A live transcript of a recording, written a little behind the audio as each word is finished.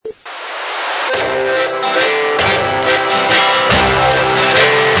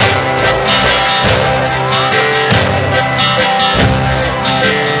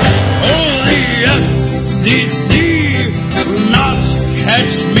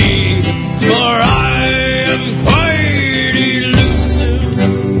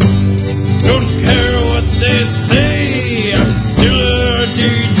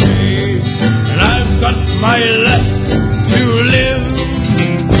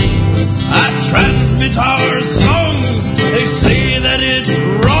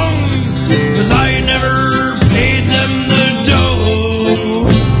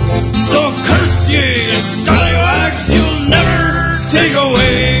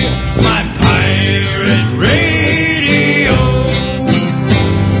my pirate radio.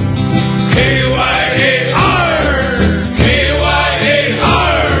 K-Y-A-R, K-Y-A-R,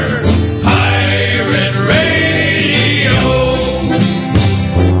 pirate radio.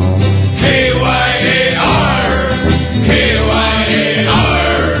 K-Y-A-R, K-Y-A-R,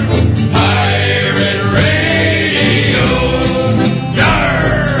 pirate radio. Yarr!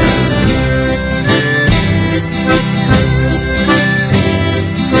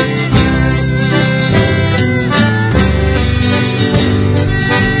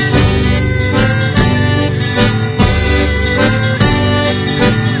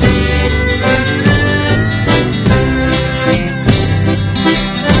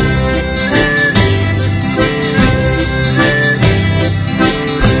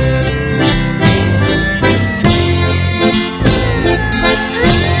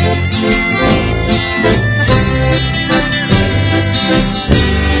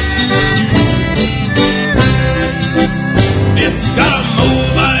 It's got a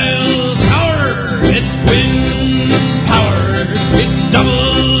mobile tower, it's wind powered, it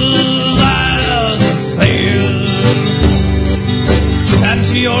doubles as a sail.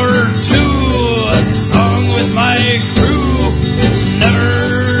 Shanty or two, a song with my crew,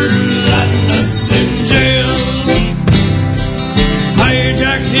 never land us in jail.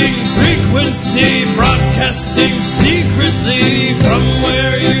 Hijacking frequency, broadcasting secretly from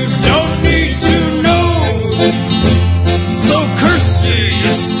where you don't need to know. So curse you,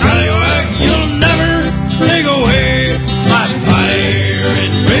 you scallywag, you'll never take away my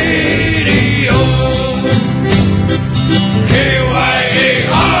pirate radio.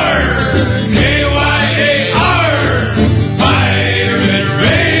 K-Y-A-R, K-Y-A-R, pirate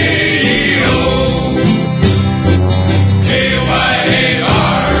radio. K-Y-A-R,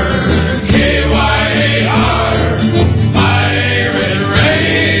 K-Y-A-R, pirate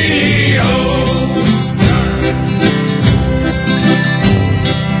radio.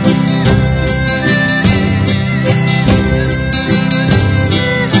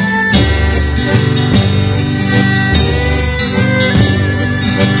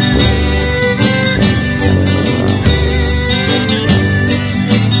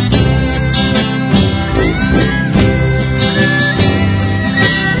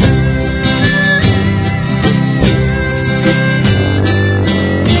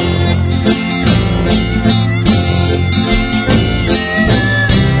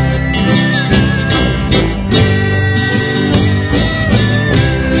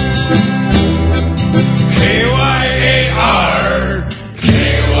 K-Y-A-R,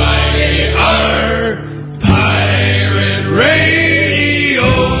 K-Y-A-R, pirate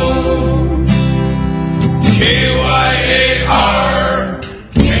radio. K-Y-A-R,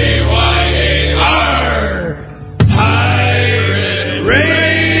 K-Y-A-R, pirate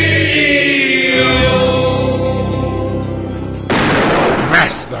radio.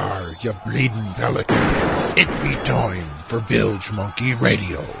 Vast thar, you bleeding pelicans. It be time for Bilge Monkey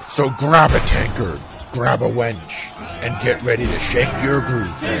Radio. So grab a tankard, grab a wench, and get ready to shake your groove.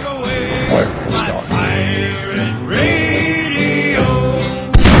 Fire and start. Pirate radio.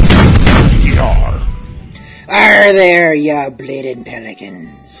 Yar. Are there, ya bleeding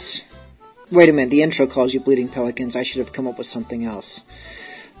pelicans? Wait a minute, the intro calls you bleeding pelicans. I should have come up with something else.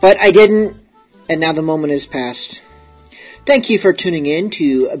 But I didn't, and now the moment has passed. Thank you for tuning in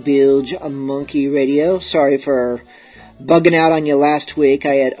to Bilge Monkey Radio. Sorry for bugging out on you last week.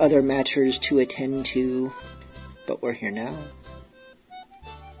 I had other matters to attend to, but we're here now.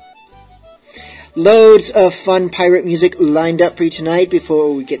 Loads of fun pirate music lined up for you tonight.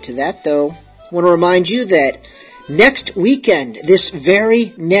 Before we get to that, though, I want to remind you that next weekend, this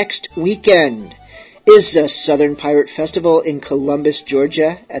very next weekend, is the Southern Pirate Festival in Columbus,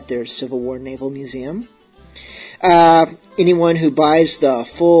 Georgia, at their Civil War Naval Museum. Anyone who buys the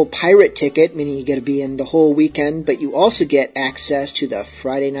full pirate ticket, meaning you get to be in the whole weekend, but you also get access to the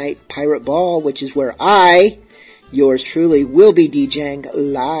Friday night pirate ball, which is where I, yours truly, will be DJing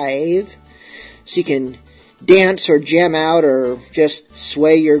live. So you can dance or jam out or just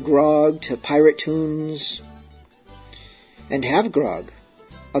sway your grog to pirate tunes and have grog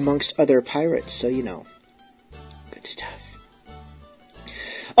amongst other pirates, so you know. Good stuff.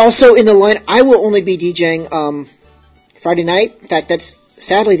 Also in the line, I will only be DJing Friday night. In fact, that's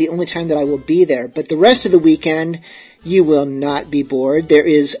sadly the only time that I will be there. But the rest of the weekend, you will not be bored. There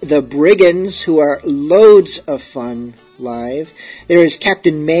is the Brigands, who are loads of fun live. There is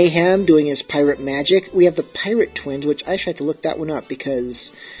Captain Mayhem doing his pirate magic. We have the Pirate Twins, which I should have to look that one up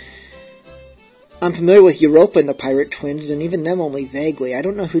because I'm familiar with Europa and the Pirate Twins, and even them only vaguely. I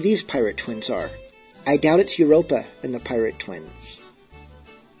don't know who these Pirate Twins are. I doubt it's Europa and the Pirate Twins.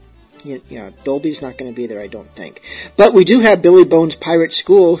 Dolby's not going to be there, I don't think. But we do have Billy Bones Pirate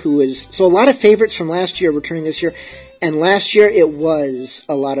School, so a lot of favorites from last year returning this year, and last year it was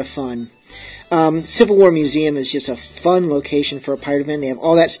a lot of fun. Civil War Museum is just a fun location for a pirate event. They have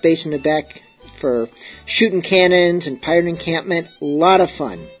all that space in the back for shooting cannons and pirate encampment. A lot of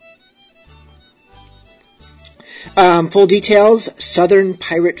fun. Full details,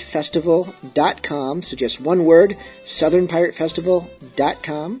 southernpiratefestival.com. So just one word,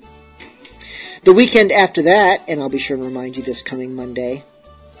 southernpiratefestival.com. The weekend after that, and I'll be sure to remind you this coming Monday,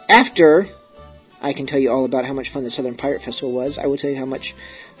 after I can tell you all about how much fun the Southern Pirate Festival was, I will tell you how much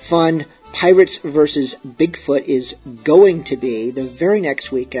fun Pirates vs. Bigfoot is going to be the very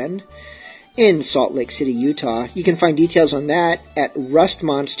next weekend in Salt Lake City, Utah. You can find details on that at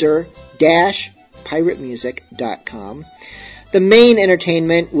rustmonster-piratemusic.com. The main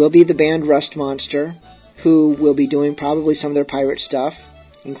entertainment will be the band Rust Monster, who will be doing probably some of their pirate stuff,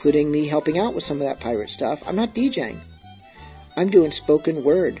 including me helping out with some of that pirate stuff. I'm not DJing. I'm doing spoken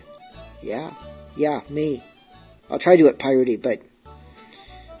word. Yeah, me. I'll try to do it piratey, but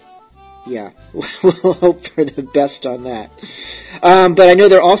yeah, we'll hope for the best on that. But I know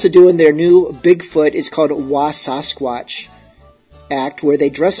they're also doing their new Bigfoot. It's called Wasasquatch act, where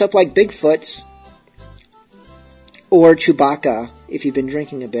they dress up like Bigfoots or Chewbacca, if you've been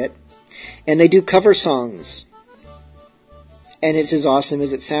drinking a bit, and they do cover songs. And it's as awesome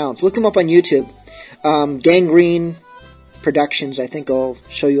as it sounds. Look them up on YouTube. Gangrene Productions, I think, will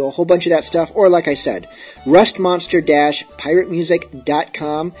show you a whole bunch of that stuff. Or, like I said,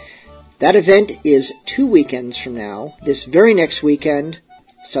 rustmonster-piratemusic.com. That event is 2 weekends from now. This very next weekend,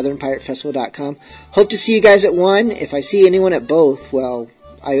 southernpiratefestival.com. Hope to see you guys at one. If I see anyone at both, well,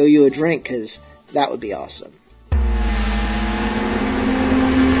 I owe you a drink, because that would be awesome.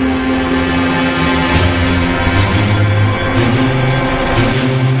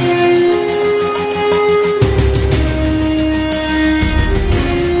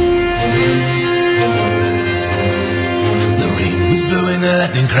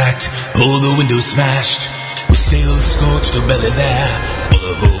 Lightning cracked, all the windows smashed, with sails scorched or belly there, all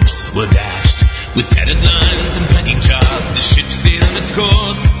the hopes were dashed. With tattered lines and planking charred, the ship stayed on its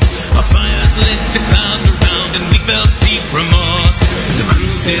course. Our fires lit the clouds around, and we felt deep remorse. The crew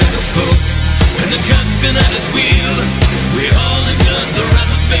stayed at its course, and the captain at his wheel. We all endured the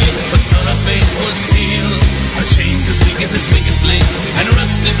wrath of fate, but thought our fate was sealed. Our chains as weak as its weakest link, and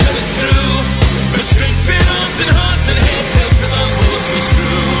rusted cut us through. But strength in arms and hearts and heads helped us on course was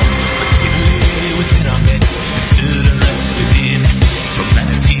true. But we lay within our midst and stood unrest within, from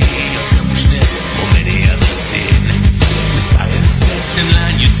vanity or selfishness or many other sin. With fires set and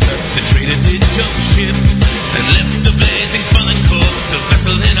lanyards cut, the traitor did jump ship and left the blazing fallen corpse, a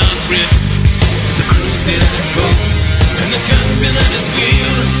vessel in our grip. But the crew stayed at its course, and the captain at his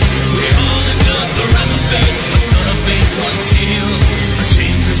wheel. We all endured the wrath of fate, but thought our fate was sealed. Our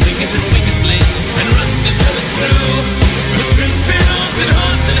chains as weak as its weakest link, and rusted cut us through. But strength in arms and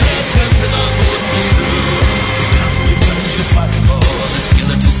hearts and heads helped as our course was true. Down we plunged a fireball, the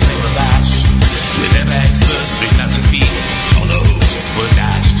skeletal flame of ash. With airbags burst 3,000 feet, all the hopes were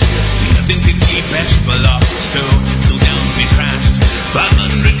dashed. Nothing could keep our ship aloft, so down we crashed.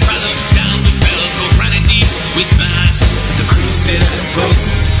 500 fathoms down we fell, so granite deep we smashed. But the crew stayed at its post,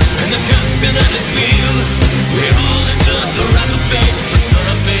 and the captain at his wheel. We all endured the wrath of fate, but thought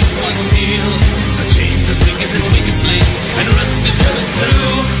our fate was sealed. Our chains as weak as its weakest link, and rusted cut us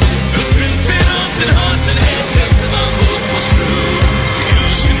through. But strength in arms and hearts and heads helped as our course was true. The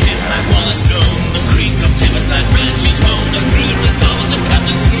ocean hit like wall of stone, the creak of timber side branches moaned, and through the resolve of the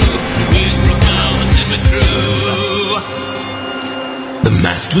captain's crew, waves broke down and then we're through. The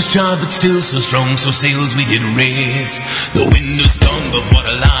mast was charred but still so strong, so sails we did raise. The wind was gone above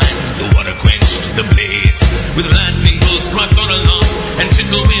waterline, the water quenched the blaze. With lightning bolts brought on aloft, and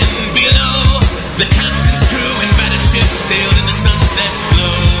gentle wind below, the captain's crew and battered ship sailed in the sunset's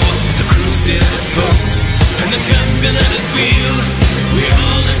glow. The crew stayed at its post, and the captain at his wheel. We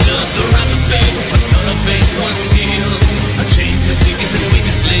all endured the wrath of fate, but thought our fate was sealed. Our chains as weak as its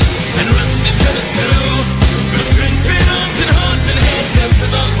weakest link, and rusted cut us through. But strength in arms and hearts and heads helped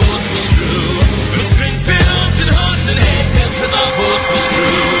as our course was true. But strength in arms and hearts and heads helped as our course was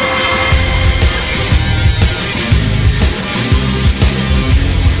true.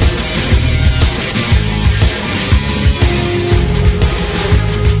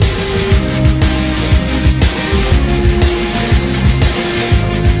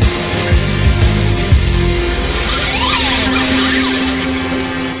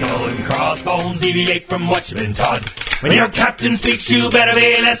 Crossbones deviate from what you've been taught. When your captain speaks, you better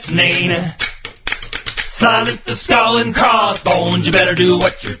be listening. Salute the skull and crossbones, you better do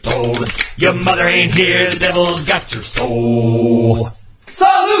what you're told. Your mother ain't here, the devil's got your soul.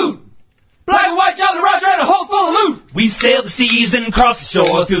 Salute! Black and white, jolly Roger, and a hold full of loot! We sailed the seas and crossed the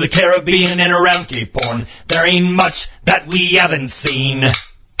shore through the Caribbean and around Cape Horn. There ain't much that we haven't seen.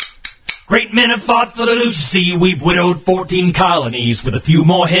 Great men have fought for the loot, you see. We've widowed 14 colonies. With a few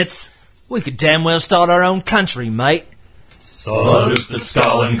more hits, we could damn well start our own country, mate. Salute the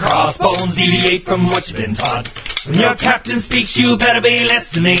skull and crossbones, deviate from what you've been taught. When your captain speaks, you better be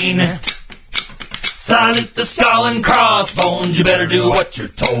listening. Salute the skull and crossbones, you better do what you're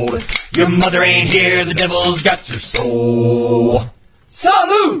told. Your mother ain't here, the devil's got your soul.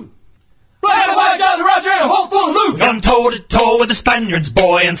 Salute! Black and white, jolly Roger, and a hold full of loot! Gone toe-to-toe with the Spaniards,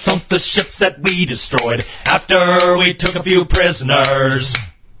 boy, and sunk the ships that we destroyed after we took a few prisoners.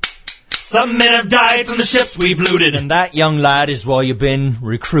 Some men have died from the ships we've looted, And that, young lad, is why you've been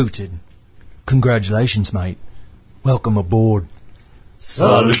recruited. Congratulations, mate. Welcome aboard.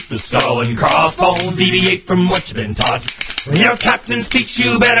 Salute the skull and crossbones, deviate from what you've been taught. When your captain speaks,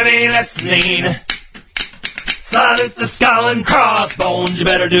 you better be listening. Salute the skull and crossbones, you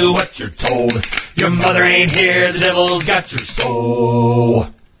better do what you're told. Your mother ain't here, the devil's got your soul.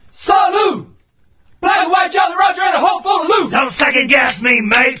 Salute! Black and white, jolly Roger, and a hold full of loot! Don't second guess me,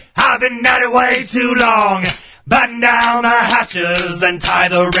 mate, I've been at it way too long. Batten down the hatches and tie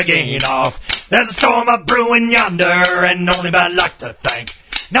the rigging off. There's a storm a brewing yonder, and only bad luck to thank.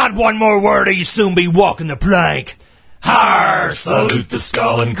 Not one more word or you soon be walking the plank. Har! Salute the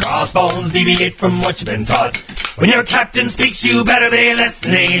skull and crossbones, deviate from what you've been taught. When your captain speaks, you better be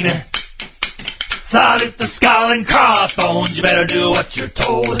listening. Salute the skull and crossbones, you better do what you're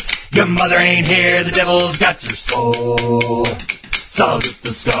told. Your mother ain't here, the devil's got your soul. Salute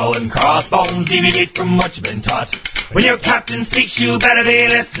the skull and crossbones, deviate from what you've been taught. When your captain speaks, you better be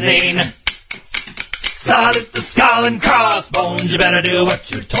listening. Salute the skull and crossbones, you better do what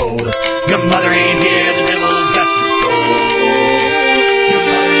you're told. Your mother ain't here, the devil's got your soul. Your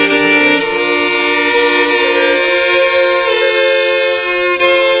mother ain't here.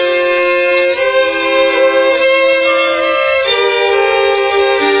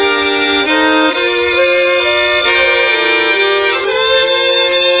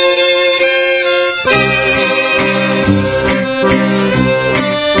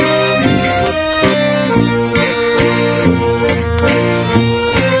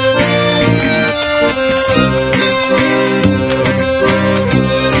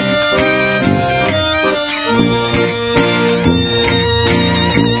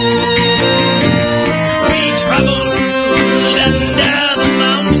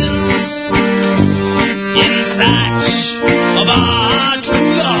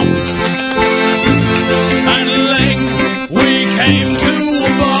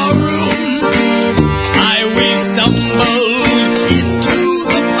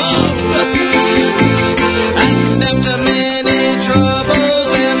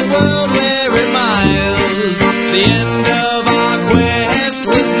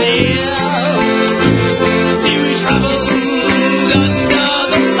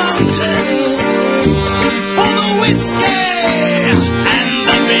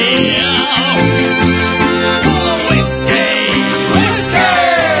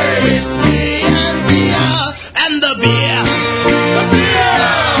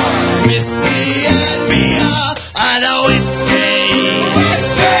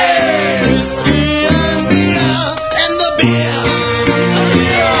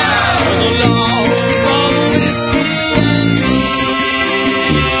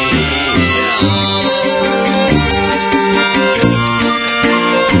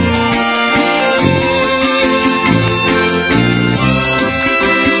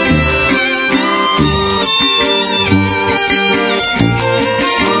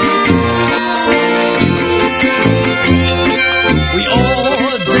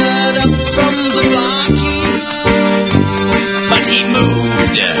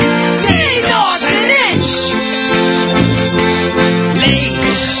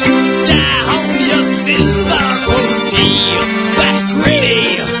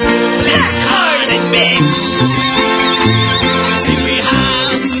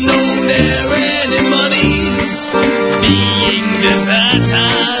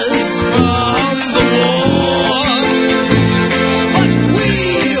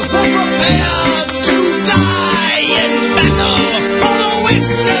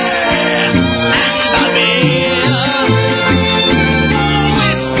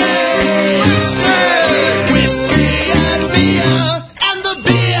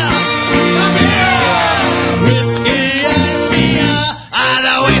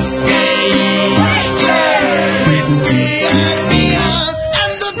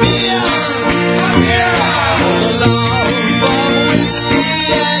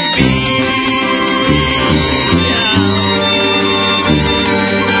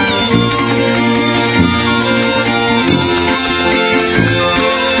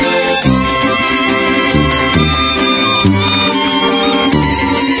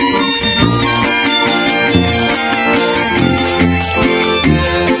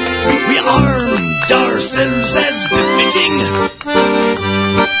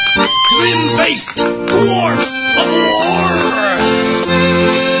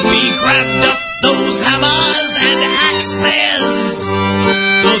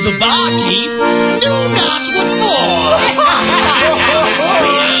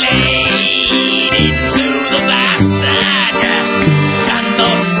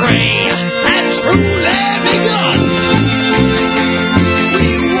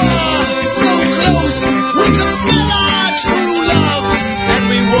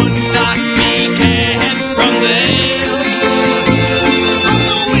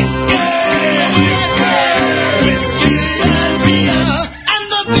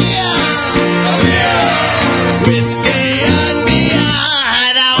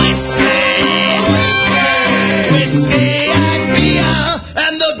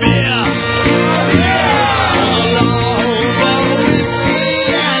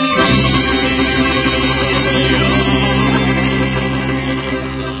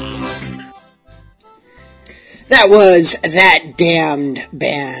 That was That Damned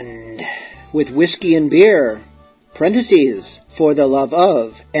Band with Whiskey and Beer, parentheses, for the love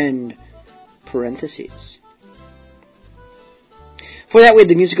of, end parentheses. For that, we had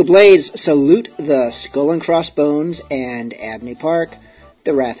the Musical Blaze, Salute the Skull and Crossbones, and Abney Park,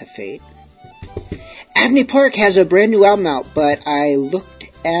 The Wrath of Fate. Abney Park has a brand new album out, but I looked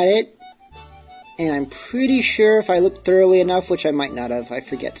at it, and I'm pretty sure if I looked thoroughly enough, which I might not have, I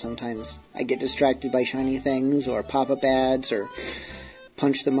forget sometimes. I get distracted by shiny things, or pop-up ads, or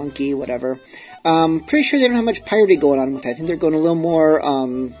Punch the Monkey, whatever. Pretty sure they don't have much piratey going on with it. I think they're going a little more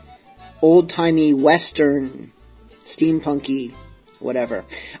old-timey, western, steampunky, whatever.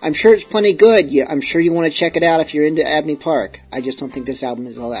 I'm sure it's plenty good. Yeah, I'm sure you want to check it out if you're into Abney Park. I just don't think this album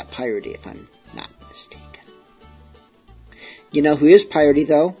is all that piratey, if I'm not mistaken. You know who is piratey,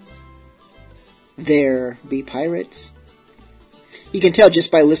 though? There Be Pirates. You can tell just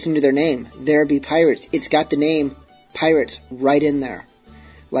by listening to their name. There Be Pirates. It's got the name Pirates right in there.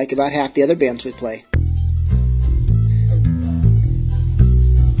 Like about half the other bands we play.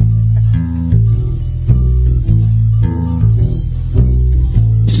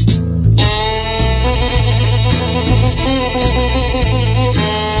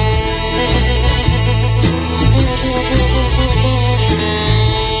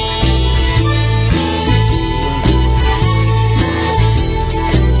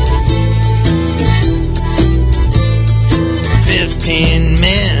 15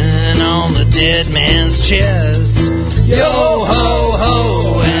 men on the dead man's chest. Yo ho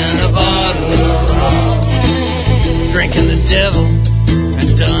ho and a bottle of rum. Drinking the devil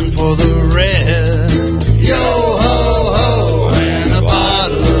and done for the rest. Yo ho ho and a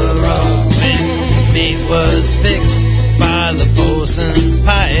bottle of rum. When meat was fixed by the bosun's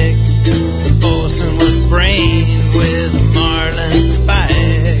pike, the bosun was brained with a marlin spike,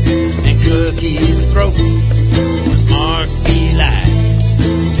 and Cookie's throat was marked like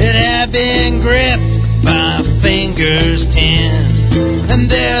it had been gripped by fingers 10, and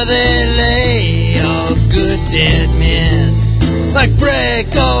there they lay, all good dead men, like break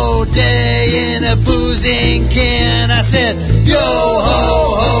o' day in a boozing can. I said, yo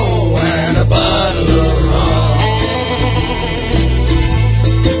ho ho and a bottle of rum.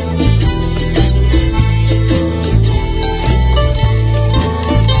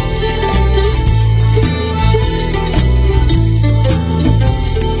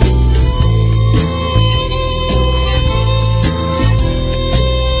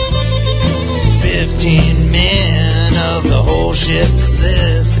 15 men of the whole ship's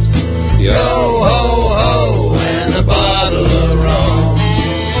list. Yo ho ho and a bottle of rum.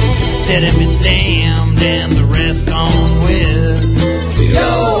 Dead and been damned and the rest gone whiz. Yo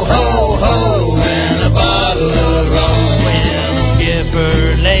ho ho and a bottle of rum. Well, the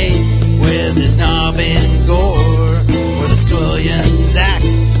skipper lay with his knob in gore, where the scullion's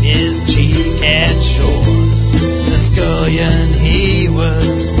axe his cheek at shore. The scullion, he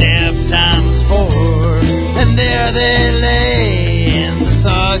was stabbed times 4, and there they lay in the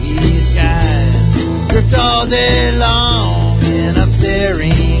soggy skies, dripped all day long in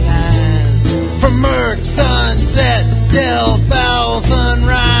upstaring eyes. From murk sunset till foul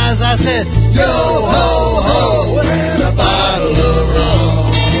sunrise, I said, yo ho ho and a bottle of rum.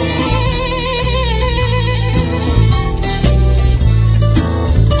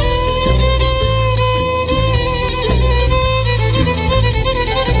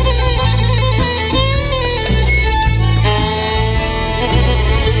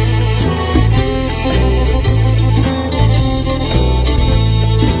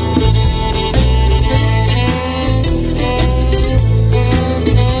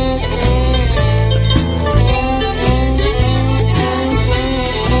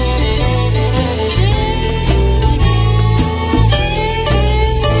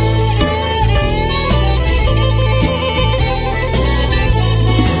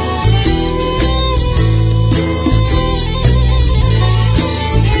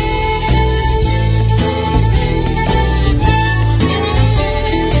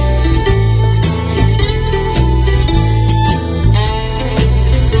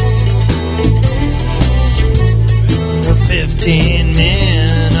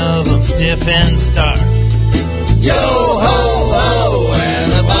 Stiff and stark. Yo ho ho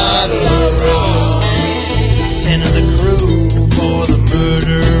and a bottle of rum. 10 of the crew bore the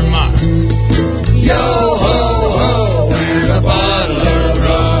murder mark. Yo ho ho and a bottle of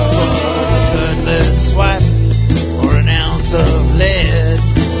rum. Was a cutlass swipe or an ounce of lead,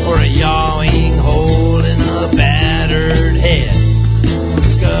 or a yawing hole in a battered head. The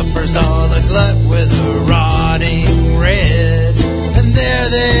scuppers all aglut with a rotting red, and there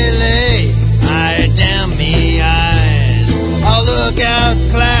they lay. Damn me,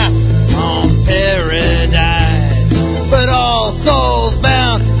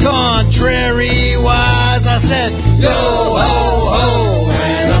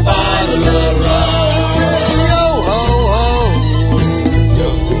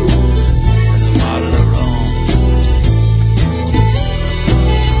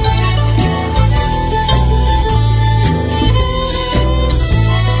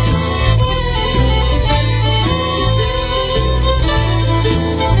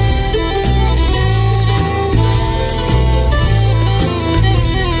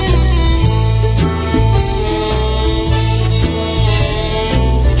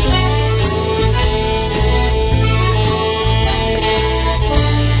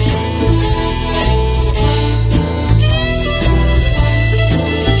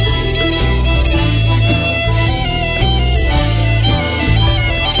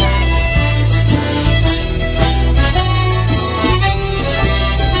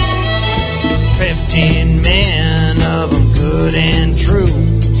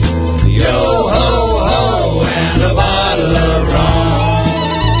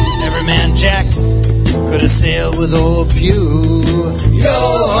 Jack could have sailed with old Pew. Yo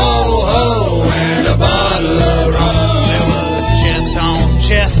ho ho, and a bottle of rum. There was chest on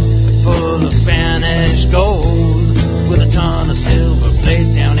chest full of Spanish gold, with a ton of silver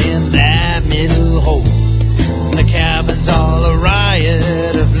plate down in that middle hole. The cabin's all a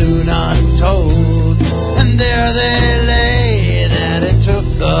riot of loot untold, and there they lay that it took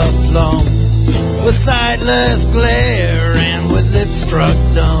the plum, with sightless glare and with lips struck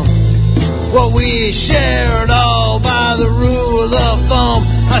dumb. Well, we shared all by the rule of thumb.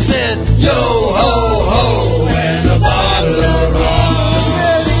 I said, yo ho ho, and a bottle of rum. I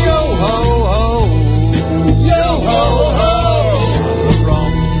said, yo ho ho, yo ho ho,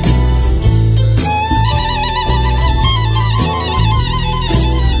 rum.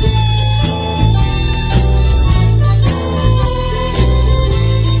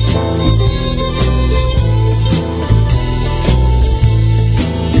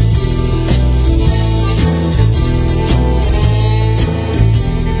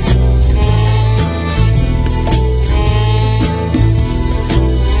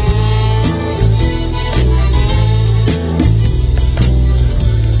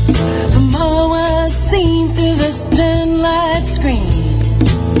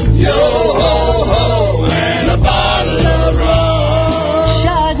 Yo ho ho, and a bottle of rum.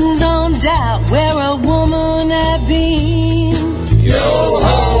 Chardons on doubt where a woman had been. Yo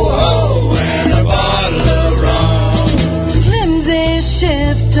ho ho, and a bottle of rum. Flimsy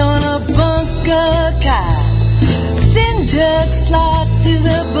shift on a bunker car. Thin dirt slot through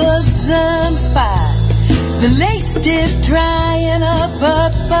the bosom spot. The lace dip dry in a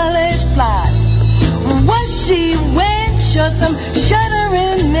purplish blot. Was she wench or some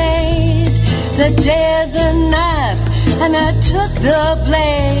shuddering maid? The day of the knife, and I took the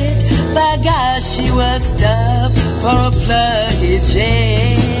blade. By gosh, she was stuffed for a pluggy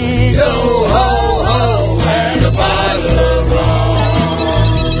jade. Yo ho ho, and a bottle of rum.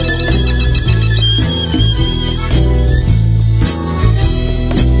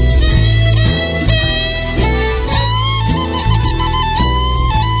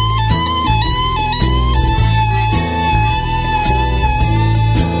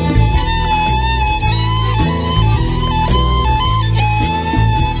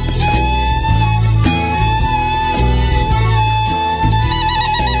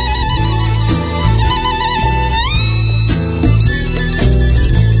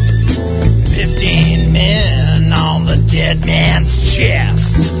 15 men on the dead man's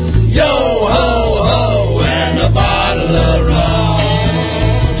chest. Yo ho ho, and a bottle of rum.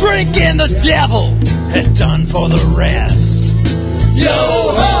 Drinking the devil had done for the rest. Yo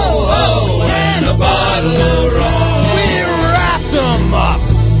ho ho, and a bottle of rum. We wrapped them up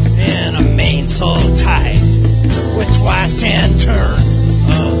in a mainsail tight, with twice 10 turns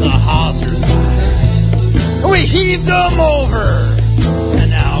of the hawser's bight. We heaved them over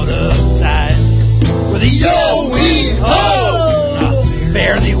and out of sight with a yo-wee-ho,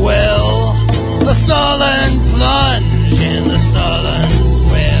 fairly well, a sullen plunge in the sullen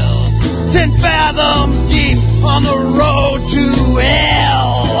swell, 10 fathoms deep on the road to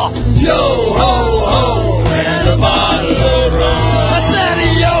hell. Yo-ho-ho, and a bottle of rum. I said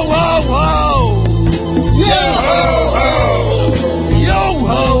yo-ho-ho, yo-ho-ho,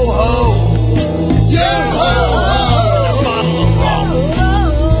 yo-ho-ho, yo-ho-ho, and a bottle of rum.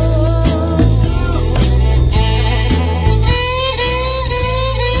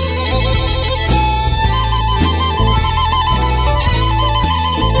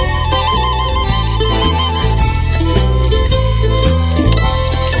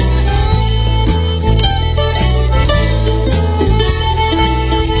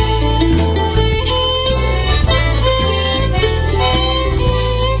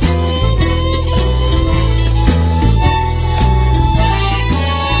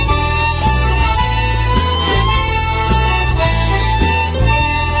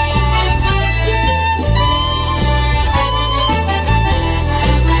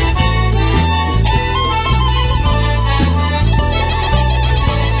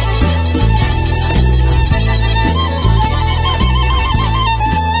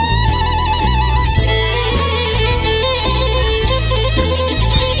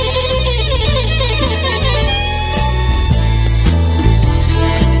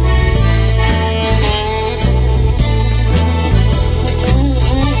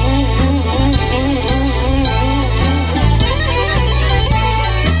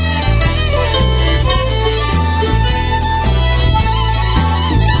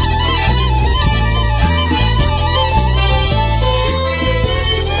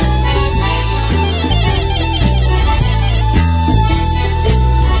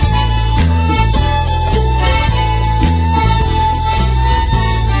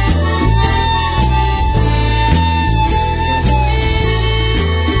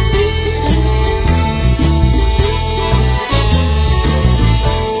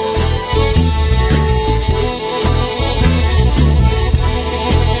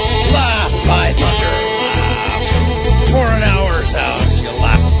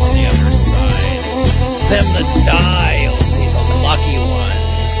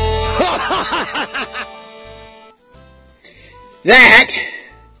 That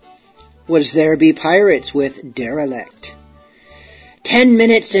was There Be Pirates with Derelict. 10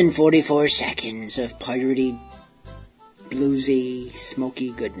 minutes and 44 seconds of piratey, bluesy,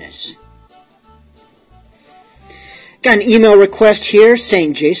 smoky goodness. Got an email request here.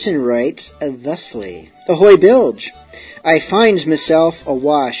 St. Jason writes thusly. Ahoy Bilge. I finds myself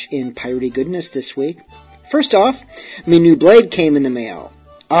awash in piratey goodness this week. First off, my new blade came in the mail.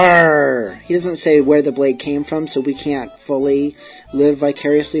 Arr! He doesn't say where the blade came from, so we can't fully live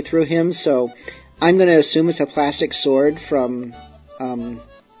vicariously through him, so I'm going to assume it's a plastic sword from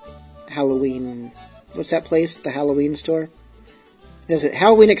Halloween. What's that place? The Halloween store? Is it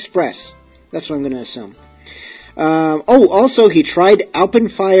Halloween Express? That's what I'm going to assume. Also, he tried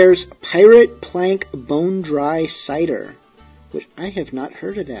Alpenfire's Pirate Plank Bone Dry Cider, which I have not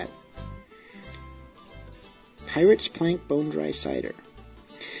heard of that. Pirate's Plank Bone Dry Cider.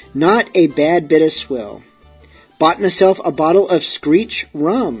 Not a bad bit of swill. Bought myself a bottle of Screech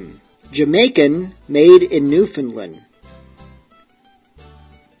rum. Jamaican, made in Newfoundland.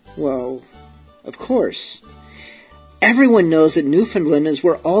 Well, of course. Everyone knows that Newfoundland is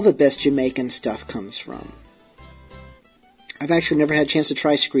where all the best Jamaican stuff comes from. I've actually never had a chance to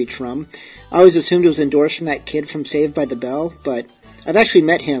try Screech rum. I always assumed it was endorsed from that kid from Saved by the Bell, but I've actually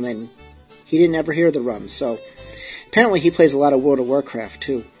met him and he didn't ever hear the rum, so apparently he plays a lot of World of Warcraft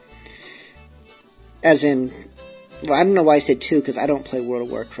too. As in, well, I don't know why I said too, because I don't play World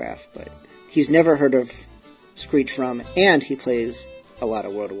of Warcraft, but he's never heard of Screech rum, and he plays a lot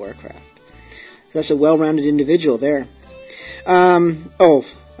of World of Warcraft. So that's a well-rounded individual there. I'm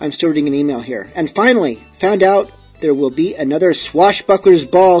still reading an email here. And finally, found out there will be another Swashbucklers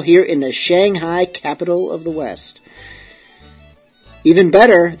Ball here in the Shanghai, capital of the West. Even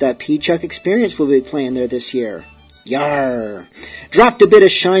better, the P-Chuck Experience will be playing there this year. Yar! Dropped a bit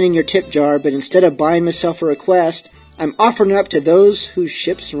of shine in your tip jar, but instead of buying myself a request, I'm offering it up to those whose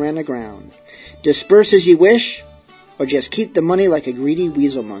ships ran aground. Disperse as you wish, or just keep the money like a greedy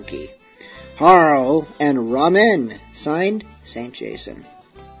weasel monkey. Harl and Ramen. Signed, St. Jason.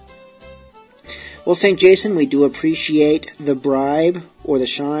 Well, St. Jason, we do appreciate the bribe, or the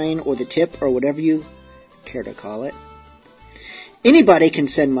shine, or the tip, or whatever you care to call it. Anybody can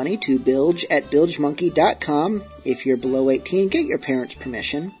send money to bilge@bilgemonkey.com. If you're below 18, get your parents'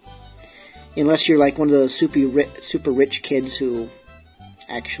 permission. Unless you're like one of those super rich kids who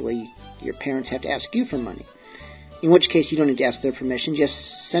actually your parents have to ask you for money. In which case you don't need to ask their permission.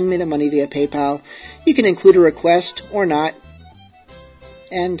 Just send me the money via PayPal. You can include a request or not.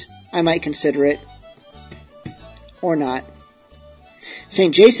 And I might consider it. Or not.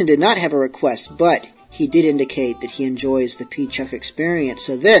 St. Jason did not have a request, but he did indicate that he enjoys the P-Chuck Experience.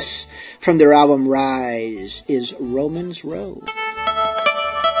 So this, from their album Rise, is Romans Road.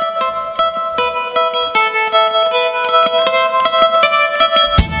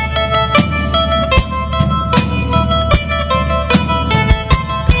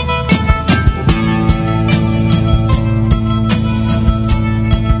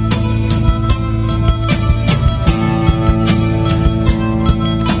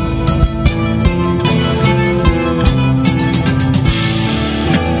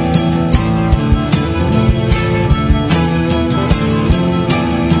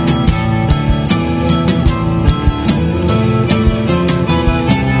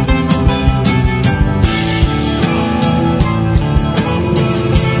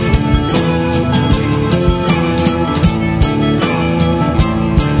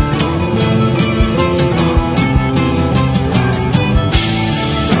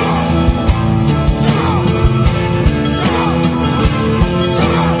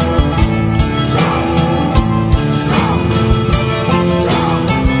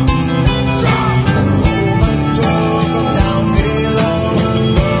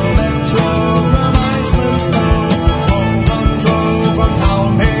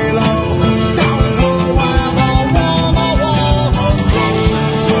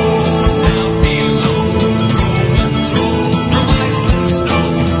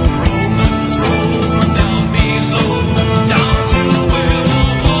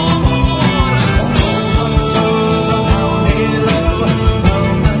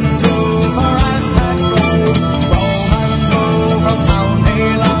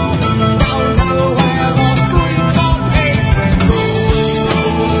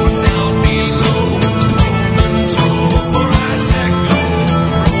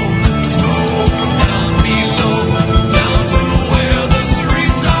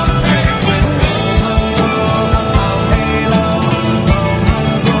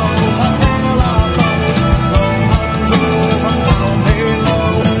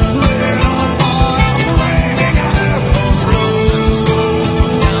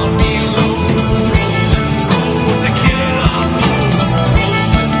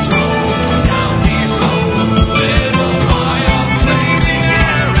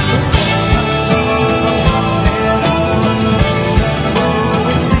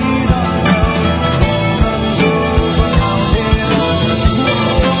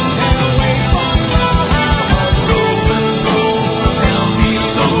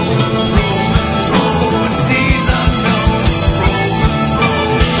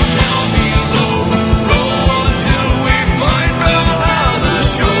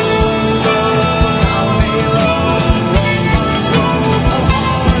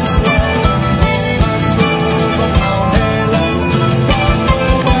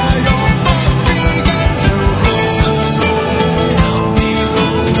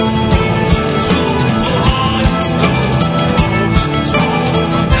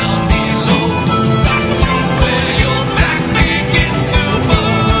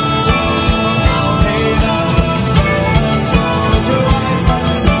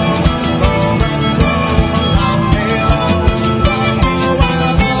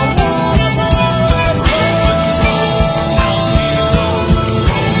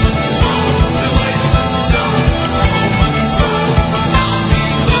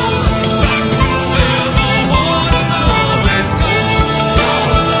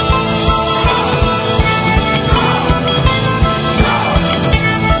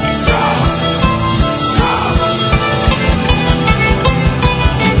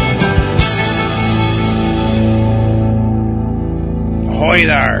 Ahoy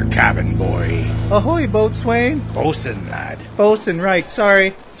there, cabin boy. Ahoy, boatswain. Bosun, lad. Bosun, right,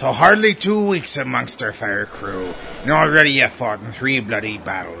 sorry. So hardly 2 weeks amongst our fair crew, and already you fought in 3 bloody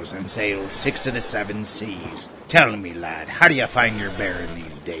battles and sailed 6 of the 7 seas. Tell me, lad, how do you find your bearing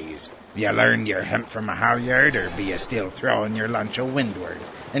these days? Have you learned your hemp from a halyard, or be you still throwing your lunch a windward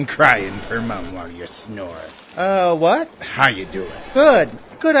and crying for mum while you snore? What? How you doing?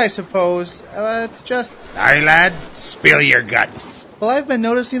 Good, I suppose. It's just... Aye, lad, spill your guts. Well, I've been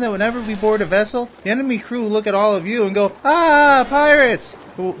noticing that whenever we board a vessel, the enemy crew look at all of you and go, "Ah, pirates!"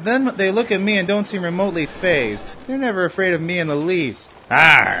 Well, then they look at me and don't seem remotely fazed. They're never afraid of me in the least.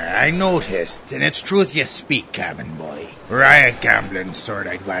 Ah, I noticed, and it's truth you speak, cabin boy. Were I a gambling sort,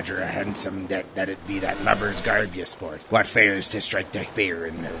 I'd wager a handsome debt that it be that lubber's garb you sport, what fails to strike the fear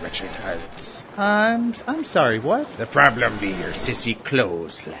in their wretched hearts. I'm sorry, what? The problem be your sissy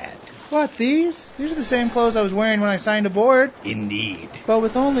clothes, lad. What, these? These are the same clothes I was wearing when I signed aboard. Indeed. But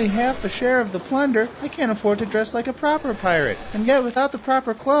with only half a share of the plunder, I can't afford to dress like a proper pirate. And yet, without the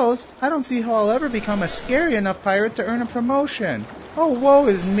proper clothes, I don't see how I'll ever become a scary enough pirate to earn a promotion. Oh, woe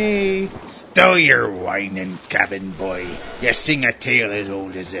is me. Stow your whining, cabin boy. You sing a tale as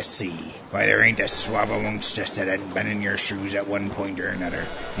old as the sea. Why, there ain't a swab amongst us that ain't been in your shoes at one point or another.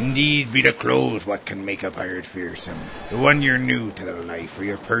 Indeed, be the clothes what can make a pirate fearsome. The one you're new to the life, or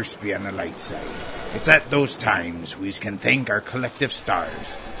your purse be on the light side. It's at those times we can thank our collective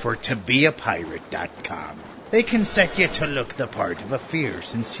stars for tobeapirate.com. They can set you to look the part of a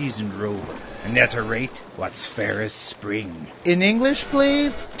fierce and seasoned rover, and at a rate what's fair as spring. In English,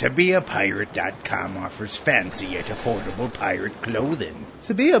 please? Tobeapirate.com offers fancy yet affordable pirate clothing.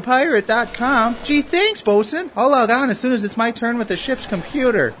 Tobeapirate.com? Gee, thanks, bosun. I'll log on as soon as it's my turn with the ship's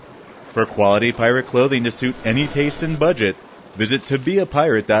computer. For quality pirate clothing to suit any taste and budget, visit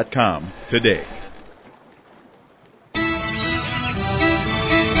tobeapirate.com today.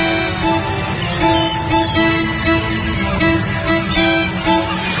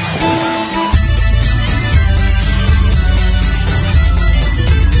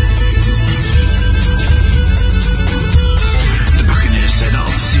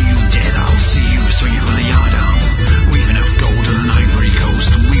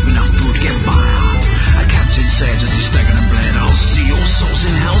 Said as he staggered and bled, I'll see your souls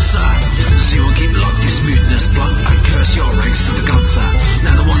in hell, sir. See what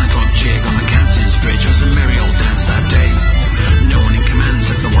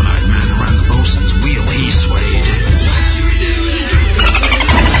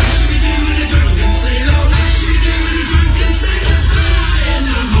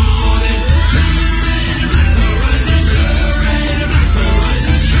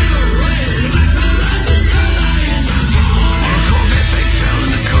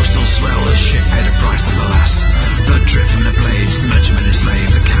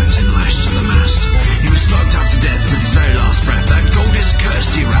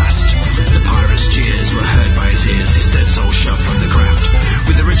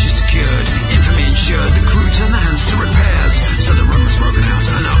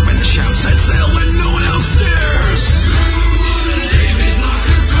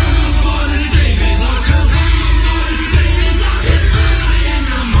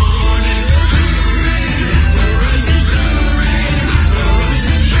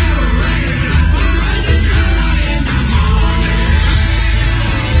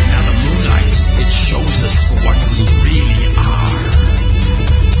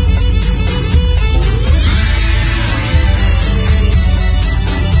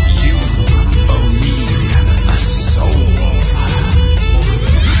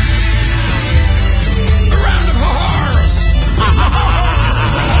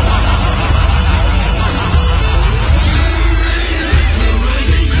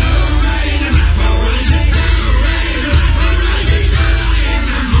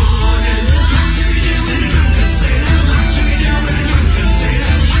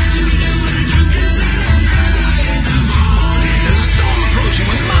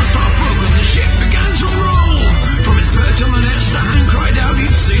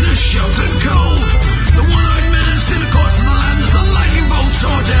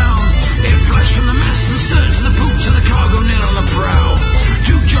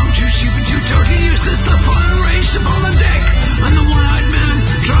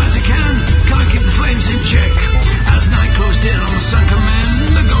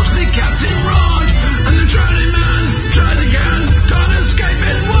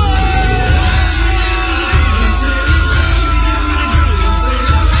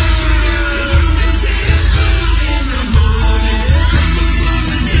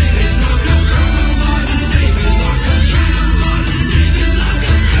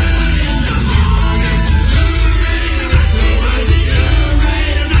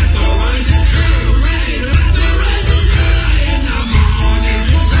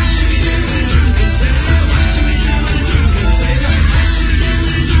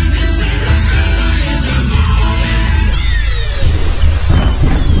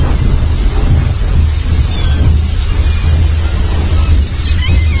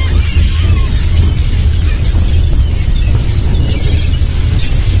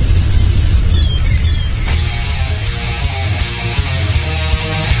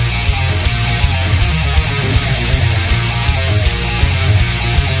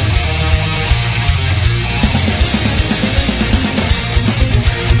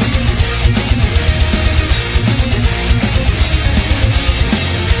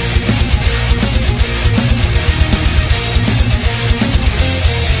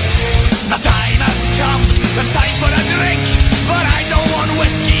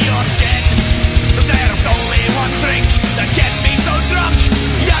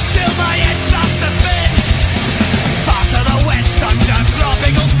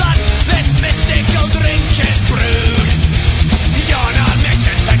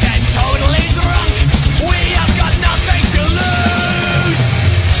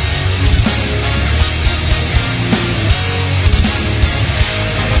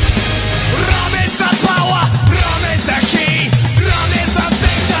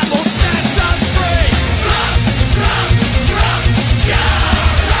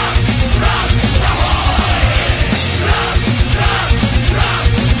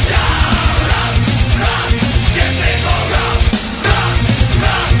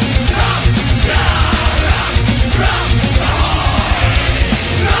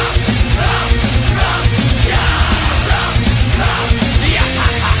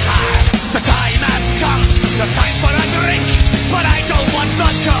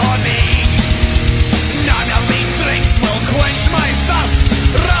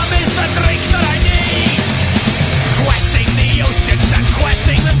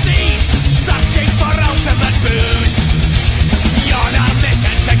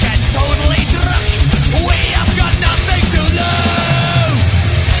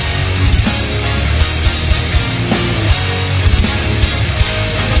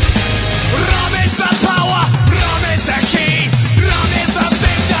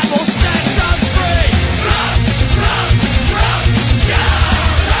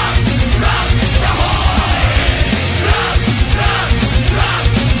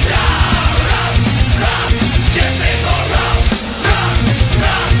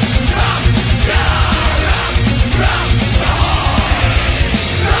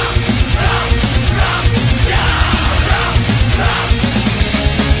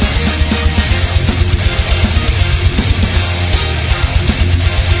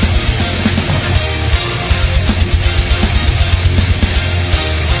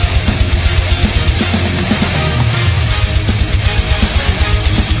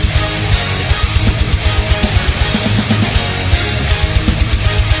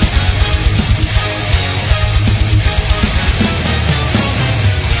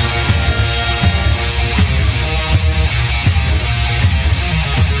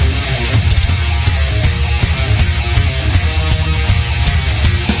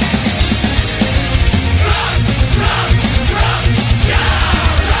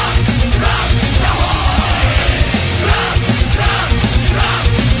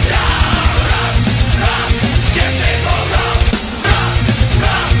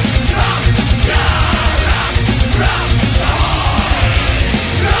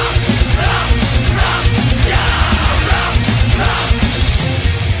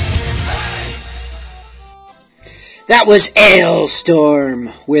That was Ailstorm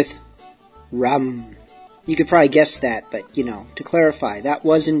with rum. You could probably guess that, but, to clarify, that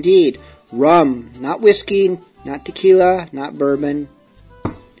was indeed rum. Not whiskey, not tequila, not bourbon.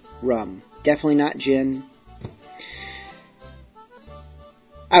 Rum. Definitely not gin.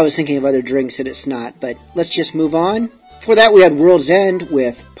 I was thinking of other drinks that it's not, but let's just move on. For that, we had World's End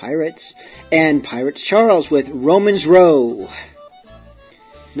with Pirates, and Pirates Charles with Romans Row.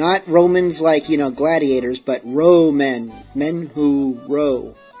 Not Romans like, gladiators, but row men. Men who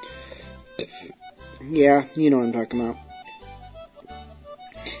row. Yeah, you know what I'm talking about.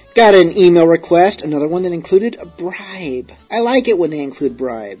 Got an email request, another one that included a bribe. I like it when they include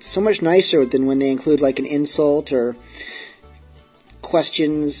bribes. So much nicer than when they include like an insult or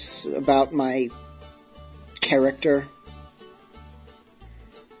questions about my character.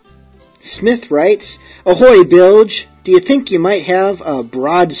 Smith writes, Ahoy, Bilge! Do you think you might have a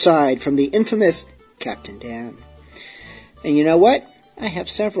broadside from the infamous Captain Dan? And you know what? I have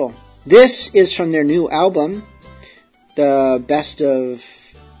several. This is from their new album, the best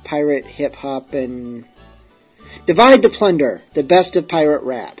of pirate hip-hop and Divide the Plunder, the best of pirate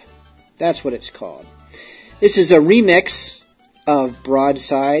rap. That's what it's called. This is a remix of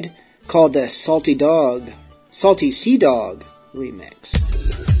Broadside called the Salty Sea Dog remix.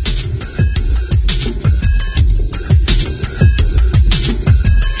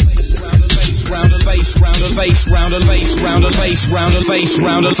 Round a lace, round a lace, round a lace, round a lace, round a lace,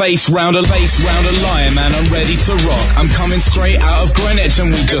 round a lace, round a lace, round a lion, man, I'm ready to rock. I'm coming straight out of Greenwich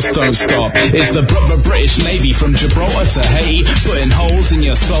and we just don't stop. It's the British Navy from Gibraltar to Haiti, putting holes in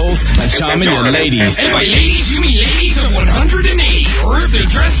your souls and charming your ladies. And by ladies, you mean ladies of 180. Or if they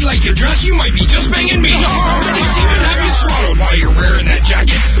dress like you dress, you might be just banging me. Already see what have you swallowed while you're wearing that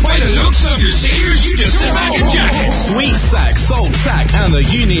jacket. By the looks of your sailors, you just sit back and jacket. Sweet sack, salt tack, and the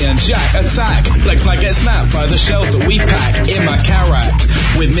Union Jack attack. Black flag get snapped by the shells that we pack in my carrack.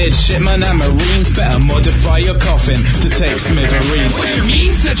 With midshipmen and marines, better modify your coffin to take smithereens. Which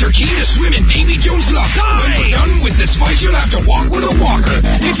means that you're keen to swim in Davy Jones' luck. When we're done with this fight, you'll have to walk with a walker.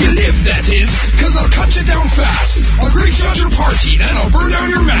 If you live, that is, cause I'll cut you down fast. I'll grape shot your party, then I'll burn down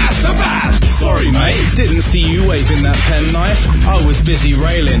your mast. The fast. Sorry, mate, didn't see you waving that penknife. I was busy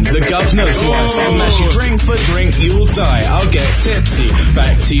railing the governor's wife. Unless you drink for drink, you'll die. I'll get tipsy.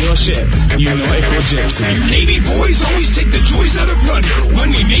 Back to your ship, you nautical gypsy. You Navy boys always take the joys out of plunder. When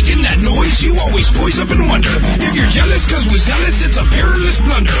we making that noise, you always poise up and wonder. If you're jealous cause we're zealous, it's a perilous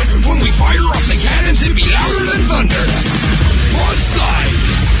blunder. When we fire off the cannons, it be louder than thunder. Broadside,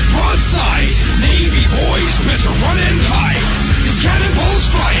 broadside, Navy boys better run and hide. These cannonballs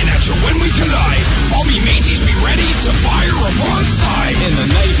flying at you when we collide. All me mateys be ready to fire a broadside. In the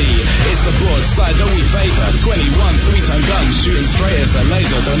Navy, it's the broadside that we favor. 21 3-ton guns shooting straight as a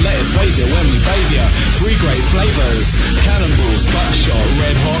laser. Don't let it phase you when we bathe you. 3 great flavors: cannonballs, buckshot,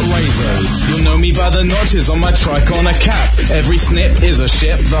 red hot razors. You'll know me by the notches on my tricorner cap. Every snip is a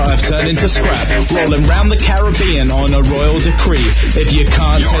ship that I've turned into scrap. Rolling round the Caribbean on a royal decree. If you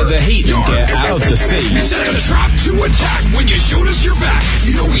can't take the heat, then get out of the sea. Set a trap to attack when you showed us your back.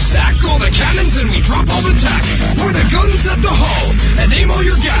 You know we stack all the cannons and we drop all the tack. Pour the guns at the hull and aim all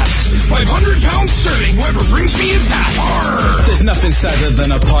your gas. 500 pounds sterling, whoever brings me his hat. Arr! There's nothing sadder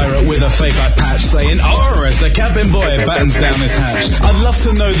than a pirate with a fake eye patch saying "Arr" as the cabin boy battens down his hatch. I'd love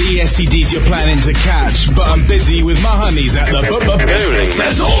to know the STDs you're planning to catch, but I'm busy with my honeys at the bowling.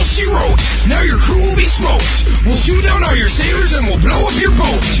 That's all she wrote. Now your crew will be smoked. We'll shoot down all your sailors and we'll blow up your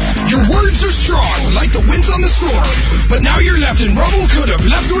boat. Your words are strong like the winds on the storm, but now you're left in rubble. Could have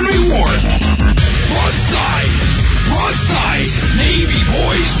left when we wore. Broadside, broadside, Navy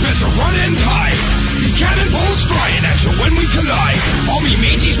boys better run and hide. These cannonballs flying at you when we collide. All me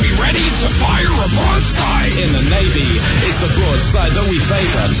mateys be ready to fire a broadside. In the Navy, it's the broadside that we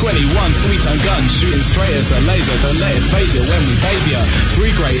favor. 21 3-ton guns shooting straight as a laser. Don't let it phase you when we bathe you.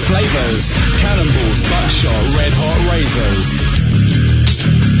 3 great flavors: cannonballs, buckshot, red hot razors.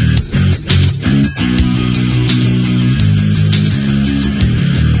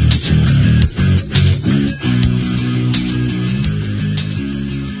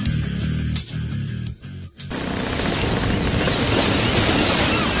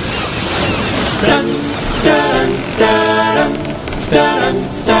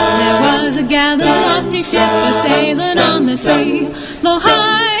 There was a gallant, lofty ship a-sailing on the sea. Low,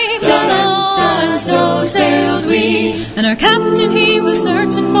 high, below, and so sailed we. And our captain, he was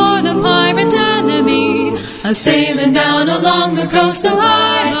searching for the pirate enemy, a-sailing down along the coast of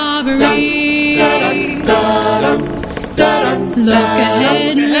High Barbary. Look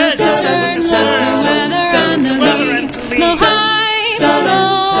ahead, look astern, look the weather and the lee. Low, high,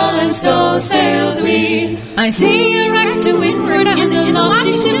 below, and so sailed we. I see a wreck to windward and a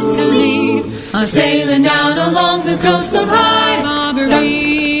lofty ship to lee, sailing down along the coast of High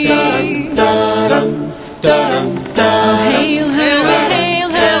Barbary. Hail her,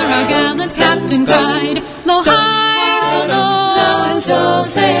 our gallant captain cried. Lo, hi, lo, and so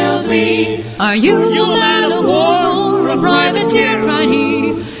sailed we. Are you a man of war or a privateer, cried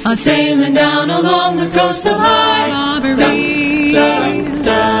he, sailing down along the coast of High Barbary. No,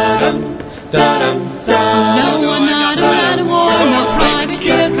 I'm not a man of war, no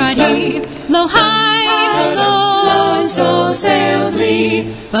privateer, cried he. Lo, hi, lo, and so sailed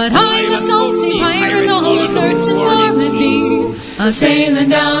we. But I'm a salty pirate, all searching for me, sailing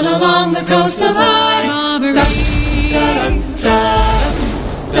down along the coast of High Barbary.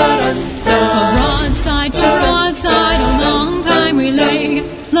 For broadside, a long time we lay.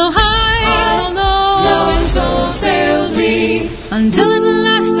 Lo, hi, lo, and so sailed we, until at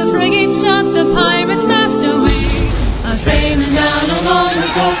last the frigate shot the pirate's mast away, sailing down along the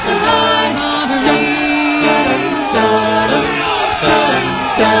coast of High Barbary.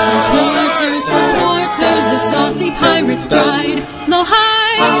 Quarters, the saucy pirates cried. Lo,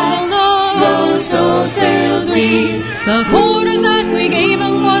 hi, lo, so sailed we. The quarters that we gave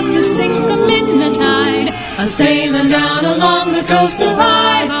them was to sink them in the tide, sailing down along the coast of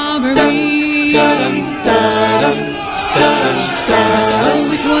High Barbary. Oh,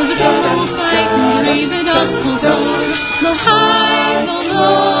 which was a cruel sight and grieved us full sore. Lo, hi, lo,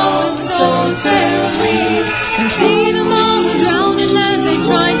 and so sailed we, to see them all drowning as they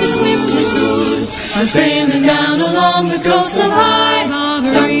tried to swim to shore, sailing down along the coast of High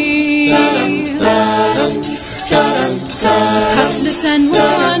Barbary. Cutlass and with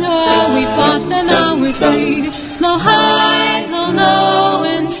gun, oh, we fought them hours three. Lo, hi, lo,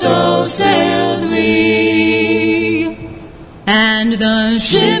 and so sailed we. And the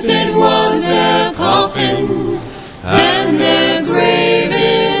ship, it was their coffin, and their grave,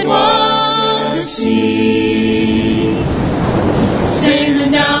 it was the sea.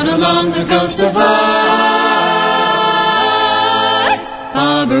 Sailing down along the coast of High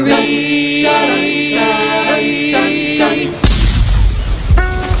Barbary.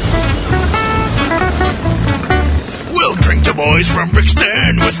 We'll drink to boys from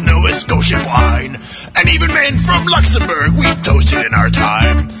Brixton with Nova Scotian wine, and even men from Luxembourg we've toasted in our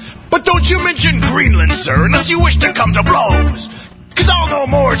time. But don't you mention Greenland, sir, unless you wish to come to blows, 'cause I'll no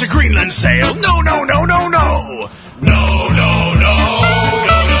more to Greenland sail. No, no, no, no, no. No, no, no.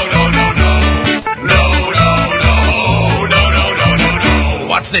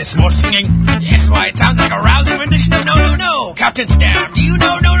 What's this, more singing? Yes, why, it sounds like a rousing rendition of No, No, No. Captain Stab, do you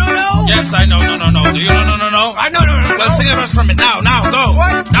know No, No, No? Yes, I know No, No, No. Do you know No, No, No? I know No, No, No. Well, sing a verse from it now, go.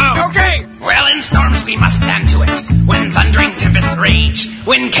 What? Now. Okay. Well, in storms we must stand to it, when thundering tempests rage,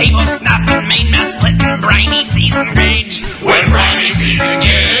 when cables snap and mainmast split and briny seas engage. When briny seas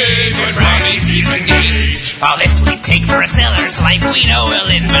engage, when briny seas engage. All this we take for a sailor's life, we know we'll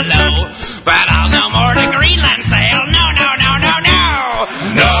in below, but I'll no more to Greenland sail. No, no, no, no, no.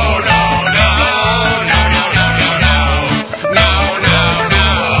 No, no, no, no, no, no, no, no,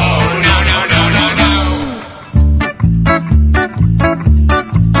 no, no, no, no.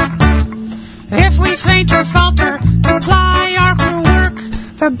 If we faint or falter to ply our crew work,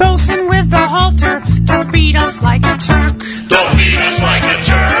 the boatswain with the halter doth beat us like a Turk. Don't beat us like a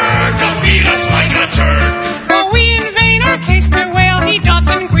Turk, don't beat us like a Turk. While we in vain our case bewail, he doth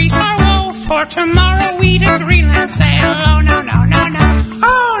increase our woe, for tomorrow we to Greenland sail. Oh, no, no, no, no.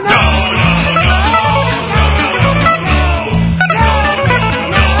 Oh, no.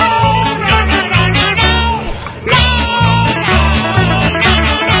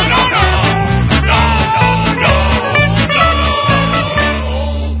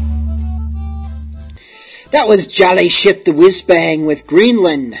 That was Jolly Ship the Whiz-Bang with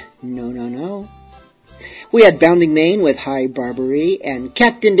Greenland. No, no, no. We had Bounding Main with High Barbary, and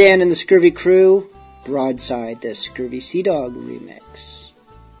Captain Dan and the Scurvy Crew, Broadside, the Scurvy Sea Dog remix.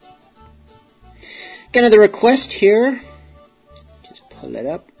 Got another request here. Just pull it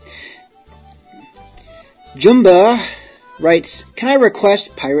up. Jumba writes, "Can I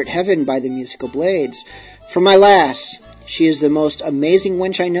request Pirate Heaven by the Musical Blades? For my lass, she is the most amazing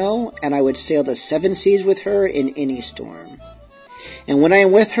wench I know, and I would sail the 7 seas with her in any storm. And when I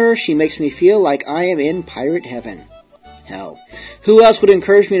am with her, she makes me feel like I am in pirate heaven. Hell, who else would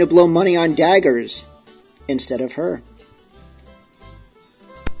encourage me to blow money on daggers instead of her?"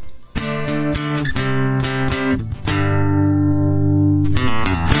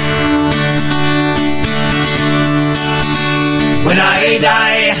 When I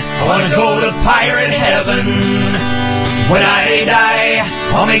die, I want to go to pirate heaven. When I die,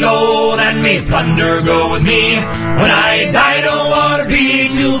 all me gold and me plunder go with me. When I die, don't want to be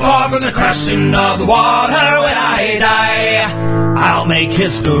too far from the crashing of the water. When I die, I'll make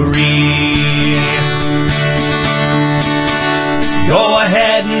history. Go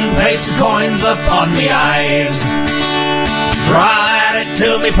ahead and place the coins upon me eyes, for I'll add it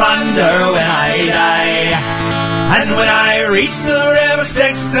to me plunder when I die. And when I reach the river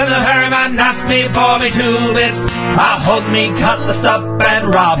Styx and the ferryman asks me for me 2 bits, I'll hold me cutlass up and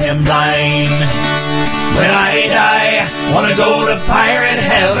rob him blind. When I die, wanna go to pirate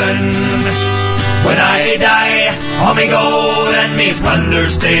heaven. When I die, all me gold and me plunder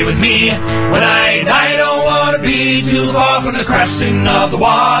stay with me. When I die, don't want to be too far from the crashing of the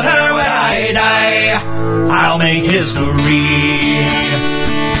water. When I die, I'll make history.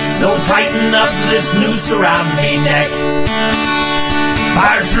 So tighten up this noose around me neck.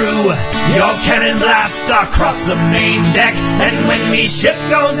 Fire true your cannon blast across the main deck. And when me ship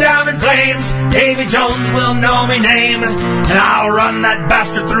goes down in flames, Davy Jones will know me name, and I'll run that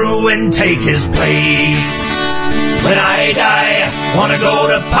bastard through and take his place. When I die, wanna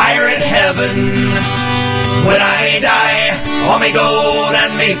go to pirate heaven. When I die, all me gold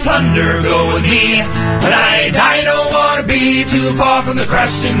and me plunder go with me. When I die, don't wanna be too far from the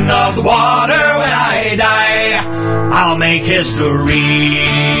crashing of the water. When I die, I'll make history.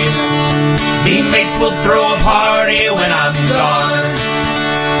 Me mates will throw a party when I'm gone.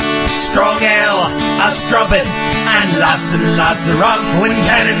 Strong ale, a strumpet, and lots of rum. When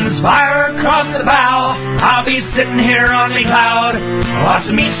cannons fire across the bow, I'll be sitting here on me cloud,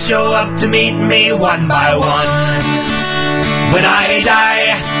 watching me show up to meet me one by one. When I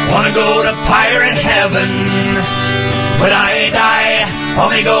die, wanna go to pirate heaven. When I die, all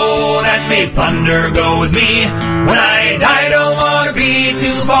me gold and me plunder go with me. When I die, don't wanna be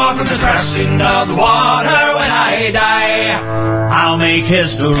too far from the crashing of the water. When I die, I'll make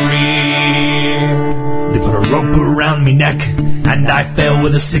history. They put a rope around me neck, and I fell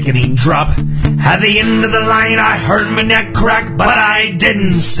with a sickening drop. At the end of the line, I heard my neck crack, but I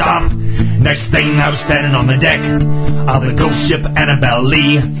didn't stop. Next thing, I was standing on the deck of the ghost ship Annabelle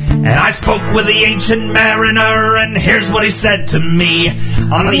Lee, and I spoke with the ancient mariner, and here's what he said to me.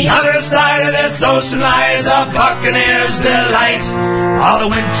 On the other side of this ocean lies a buccaneer's delight. All the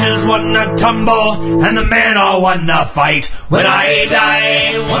winches want to tumble, and the men all want to fight. When I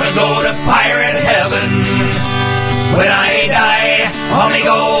die, wanna go to pirate heaven. When I die, all me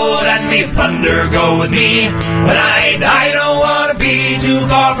gold and me plunder go with me. When I die, don't wanna be too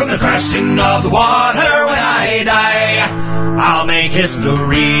far from the crashing of the water. When I die, I'll make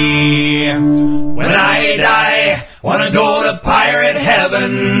history. When I die, wanna go to pirate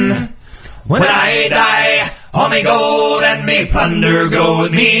heaven. When I die, all me gold and me plunder go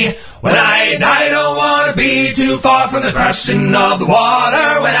with me. When I die, don't wanna be too far from the crashing of the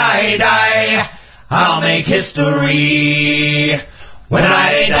water. When I die, I'll make history. When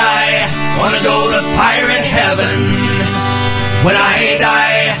I die, wanna go to pirate heaven. When I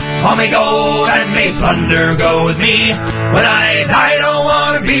die, all me gold and me plunder go with me. When I die, don't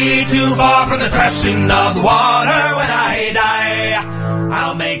wanna be too far from the crashing of the water. When I die,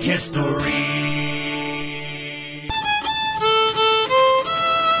 I'll make history.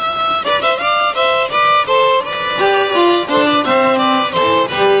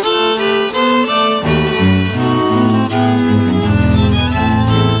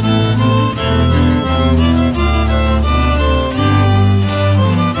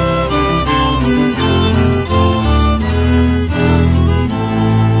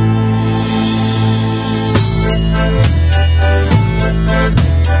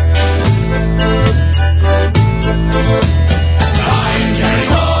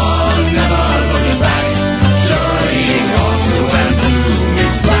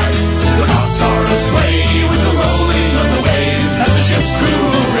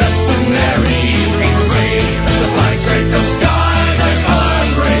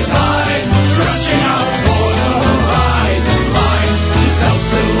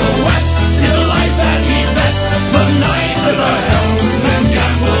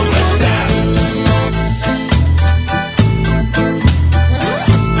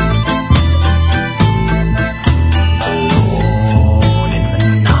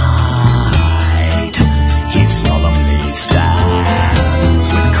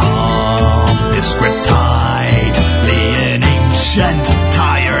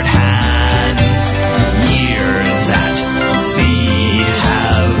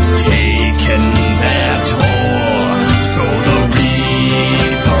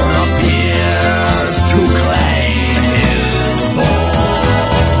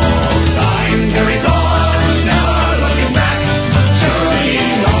 Time carries on, never looking back.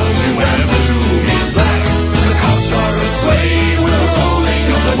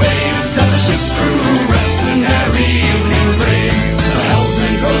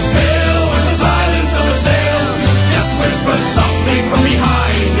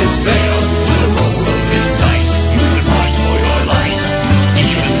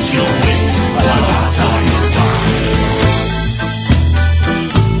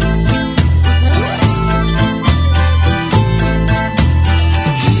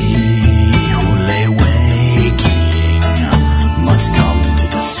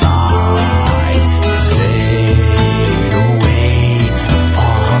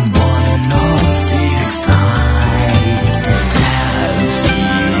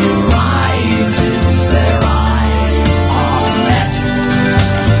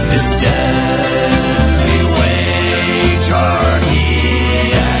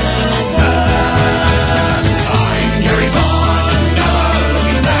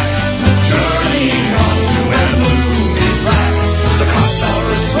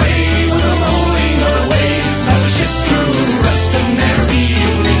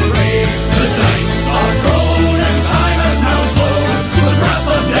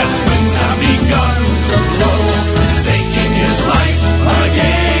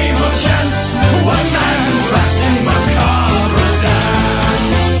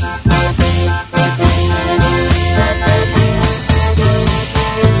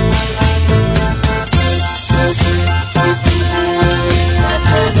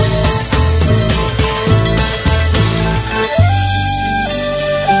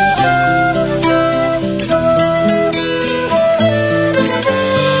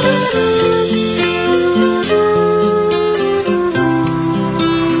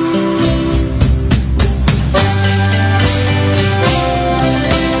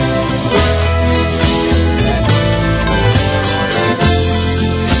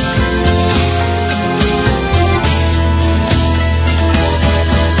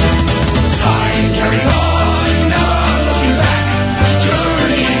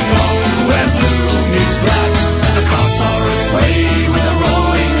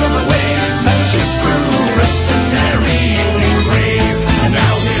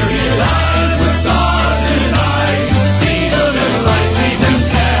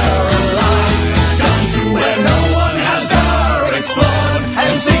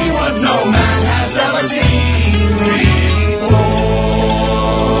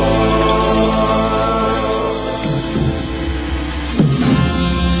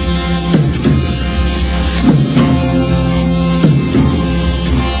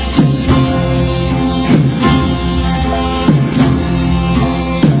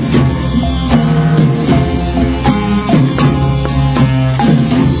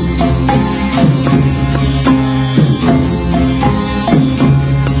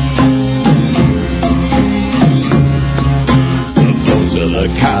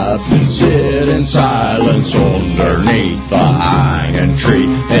 captain sit in silence underneath the hanging tree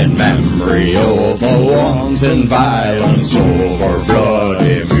in memory of the wanton violence over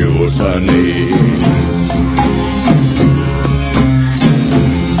bloody mutiny.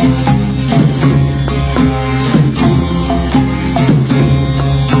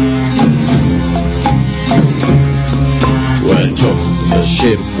 The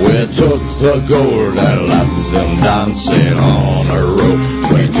ship, we took the gold and left him dancing on a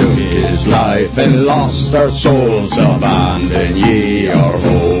rope. We took his life and lost our souls, abandon ye our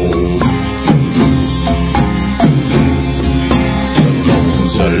hope. The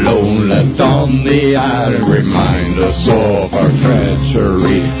bones alone left on the island remind us of our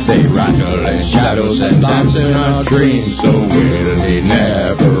treachery. They rattle in shadows and dance in our dreams, so will they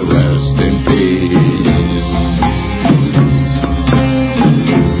never rest in peace.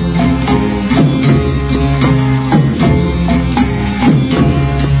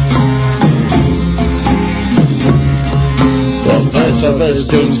 Of his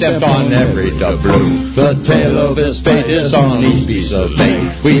doom stepped on every doubloon. The tale of his fate is on each piece of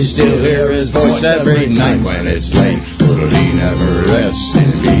paint. We still hear his voice every night when it's late. Will he never rest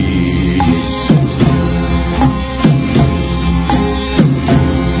in peace?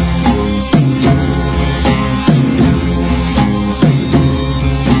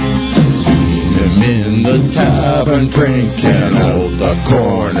 In the tavern drinking out the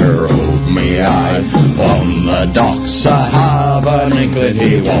corner of me eye. On the docks I have an inkling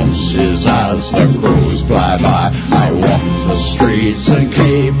he watches as the crows fly by. I walk the streets and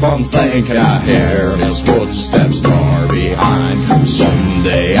keep on thinking I hear his footsteps far behind.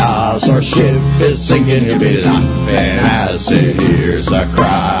 Someday as our ship is sinking he'll be laughing as he hears our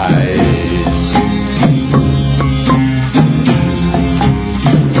cries.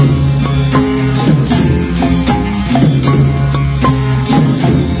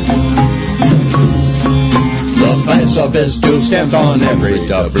 Of his doom stamped on every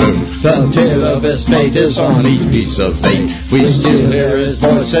doubloon. The tale of his fate is on each piece of paint. We still hear his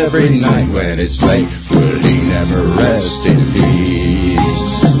voice every night when it's late. Will he never rest in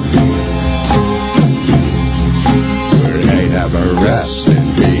peace? Will he never rest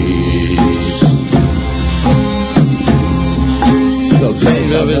in peace? The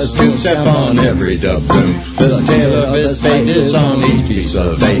fate of his doom stamped on every doubloon. The tale of his fate is on each piece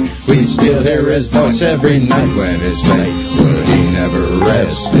of eight. We still hear his voice every night when it's late. Will he never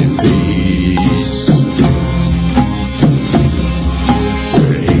rest in peace?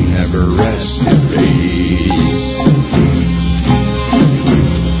 Will he never rest in peace?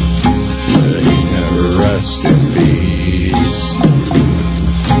 Will he never rest in peace?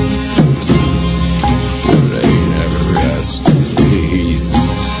 Will he never rest in peace?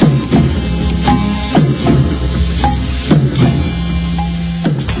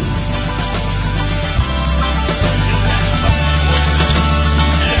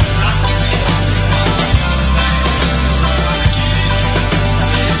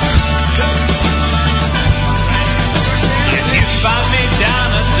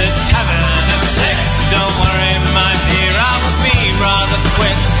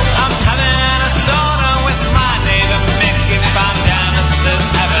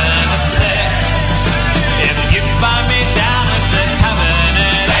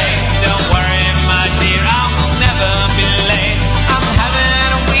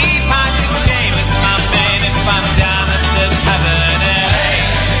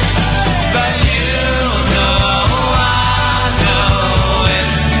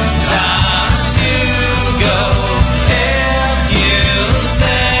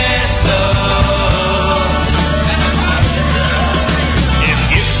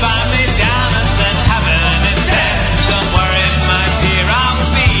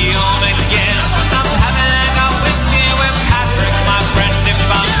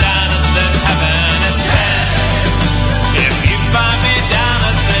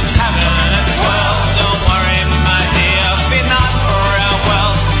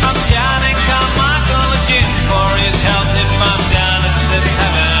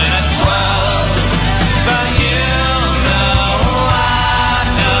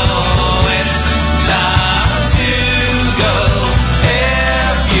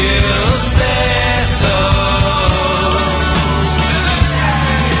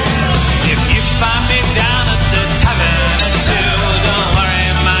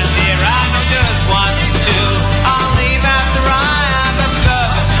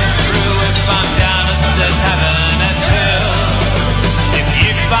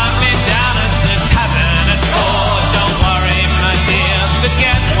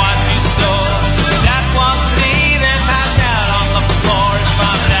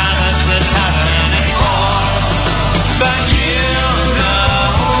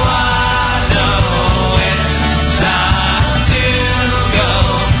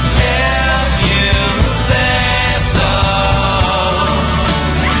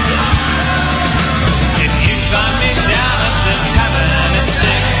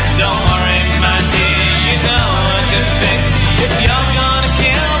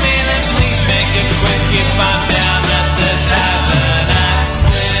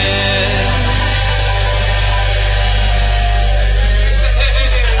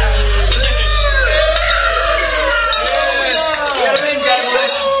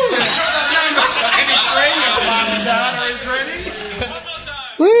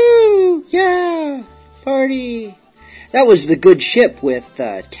 That was The Good Ship with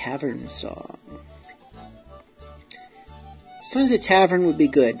Tavern Song. Songs at Tavern would be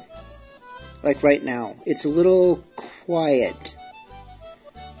good. Like right now. It's a little quiet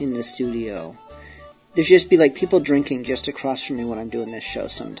in the studio. There'd just be like people drinking just across from me when I'm doing this show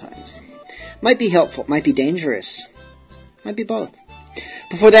sometimes. Might be helpful, might be dangerous. Might be both.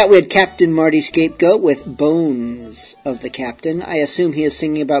 Before that we had Captain Marty Scapegoat with Bones of the Captain. I assume he is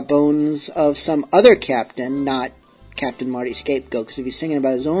singing about bones of some other captain, not Captain Marty Scapegoat, because if he's singing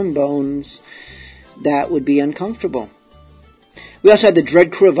about his own bones, that would be uncomfortable. We also had the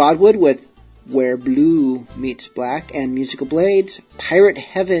Dread Crew of Oddwood with Where Blue Meets Black, and Musical Blades, Pirate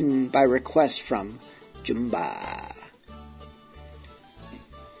Heaven by request from Jumba.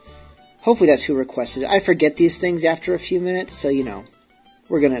 Hopefully that's who requested it. I forget these things after a few minutes, so you know,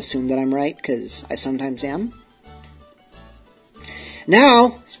 we're going to assume that I'm right, because I sometimes am.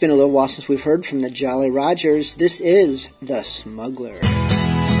 Now, it's been a little while since we've heard from the Jolly Rogers. This is The Smuggler.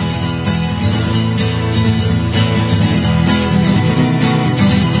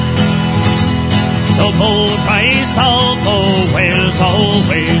 The boat race of the whales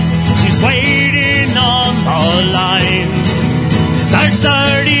always, she's waiting on the line. There's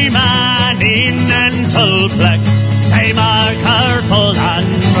 30 man in Antleplex, they mark Harple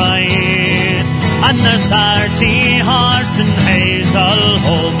and Ride. And there's 30 horse in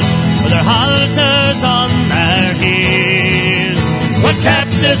Hazelholme, with their halters on their heels. We've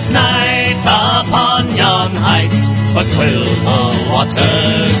kept this night upon yon heights, but will the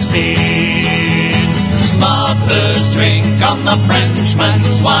waters speed? Smugglers drink on the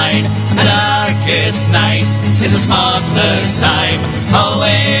Frenchman's wine, and darkest night is a smuggler's time.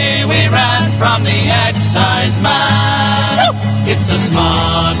 Away we ran from the excise man. It's a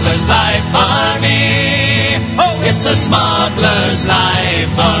smuggler's life for me. It's a smuggler's life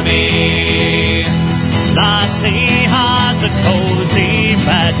for me. Lassie has a cozy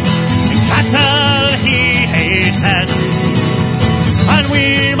bed, and cattle he hated, and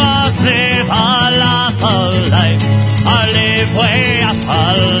we must live a lawful life, or live way up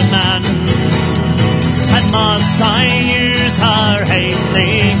all man. And must I use her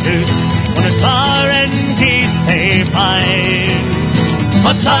Haley goose when it's far and geese say fine?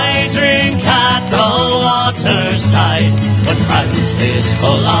 Must I drink at the waterside when France is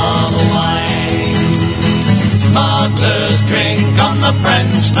full of wine? Smugglers drink on the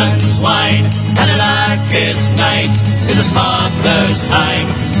Frenchman's wine, and a darkest night is a smuggler's time.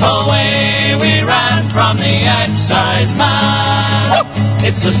 Away we ran from the excise man.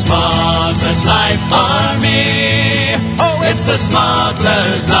 It's a smuggler's life for me. It's a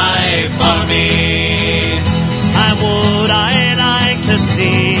smuggler's life for me. And would I like to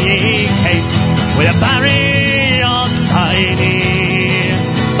see ye, Kate, with a barry on thy knee?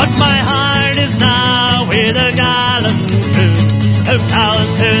 But my heart is now with a gallant crew who goes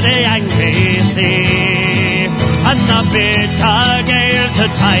to the angry sea. And the bitter gale to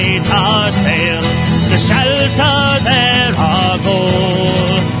tide our sail, to shelter there our goal.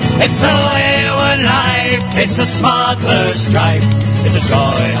 It's a wayward life, it's a smuggler's strife, it's a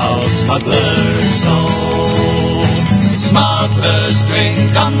joy of smuggler's soul. Smugglers drink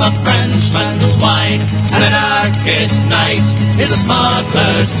on the Frenchman's wine, and a darkest night is a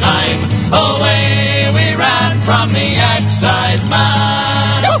smuggler's time. Away we ran from the excise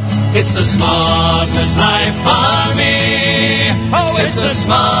man. It's a smuggler's life for me. It's a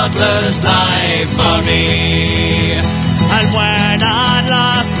smuggler's life for me. And when at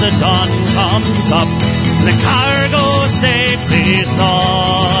last the dawn comes up, the cargo safely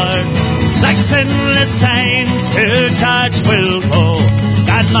stored, like sinless saints to church will go,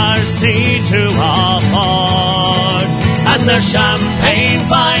 God mercy to afford. And there's champagne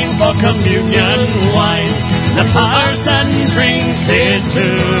fine for communion wine, the parson drinks it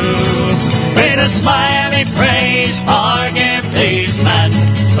too. With a smile he prays, forgive these men,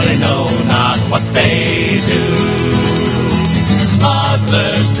 for they know not what they do.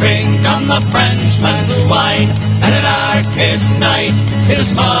 Smugglers drink on the Frenchman's wine, and a darkest night is a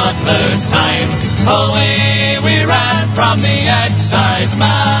smuggler's time. Away we ran from the excise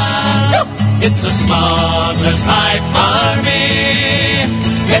man. It's a smuggler's life for me.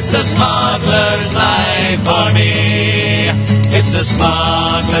 It's a smuggler's life for me. It's a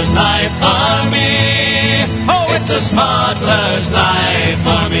smuggler's life for me. It's a smuggler's life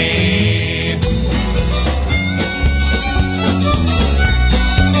for me.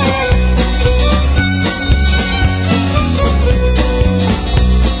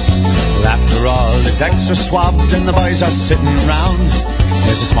 After all, the decks are swabbed and the boys are sitting round.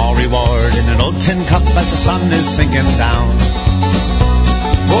 There's a small reward in an old tin cup as the sun is sinking down.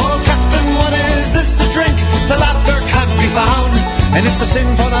 Oh, Captain, what is this to drink? The laughter can't It's a sin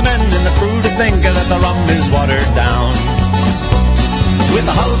for the men in the crew to think that the rum is watered down. With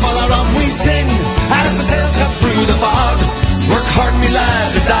the hull full of rum we sing as the sails cut through the fog. Work hard, me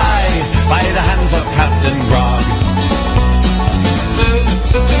lads, or die by the hands of Captain Grog.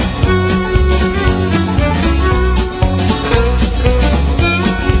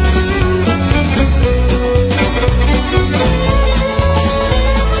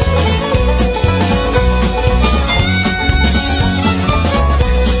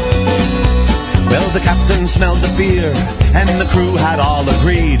 Well, the captain smelled the beer, and the crew had all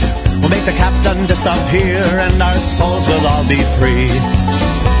agreed, we'll make the captain disappear, and our souls will all be free.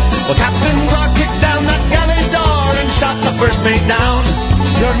 Well, Captain Grog kicked down that galley door and shot the first mate down.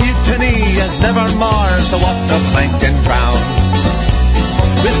 Your mutiny is never more, so up the plank and drown.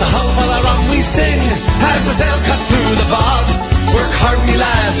 With the hull full of rum we sing as the sails cut through the fog. Work hard, me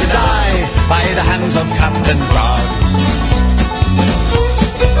lads, or die by the hands of Captain Grog.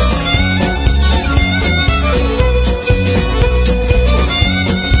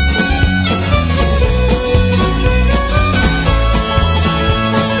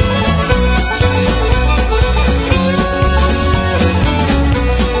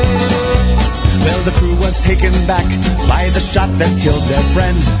 The crew was taken back by the shot that killed their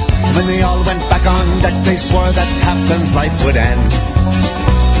friend. When they all went back on deck, they swore that Captain's life would end.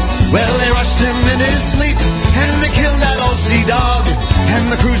 Well, they rushed him in his sleep, and they killed that old sea dog. And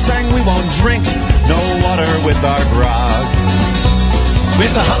the crew sang, we won't drink no water with our grog.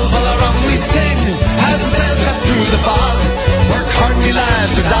 With the hull full of rum we sing as the sails cut through the fog. Work hard, me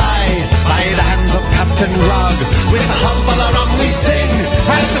lads, or die by the hands of Captain Grog. With the hull full of rum we sing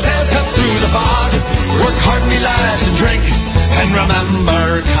as the sails cut through the fog. Work hard, me lads, and drink, and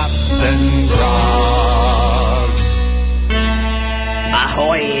remember Captain Grog.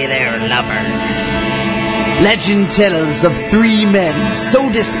 Ahoy there, lover. Legend tells of 3 men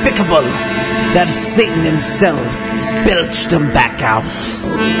so despicable that Satan himself belched them back out.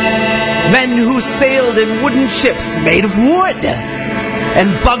 Men who sailed in wooden ships made of wood and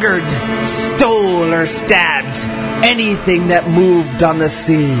buggered, stole, or stabbed anything that moved on the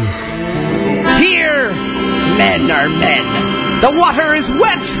sea. Here, men are men. The water is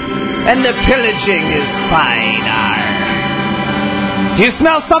wet, and the pillaging is fine. Do you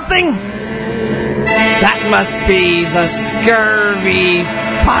smell something? That must be the scurvy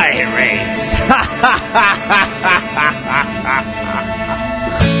pirates. Ha ha ha ha ha ha.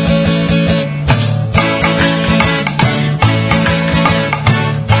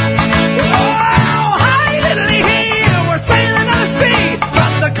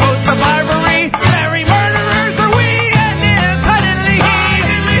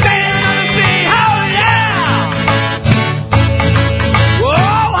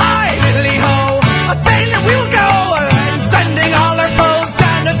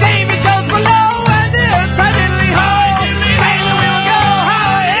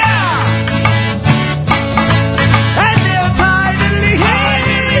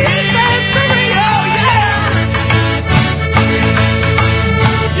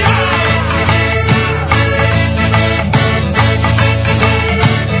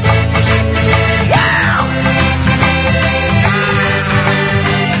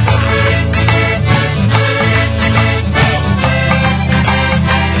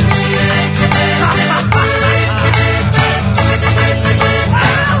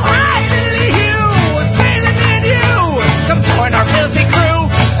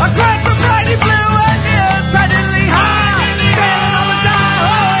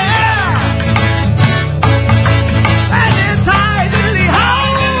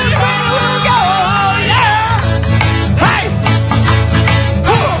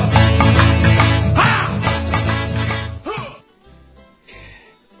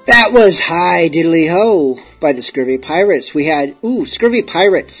 That was Hi Diddly Ho by the Scurvy Pirates. We had, Scurvy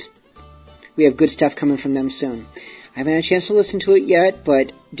Pirates. We have good stuff coming from them soon. I haven't had a chance to listen to it yet,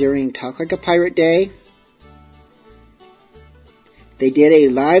 but during Talk Like a Pirate Day, they did a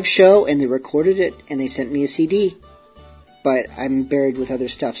live show and they recorded it and they sent me a CD. But I'm buried with other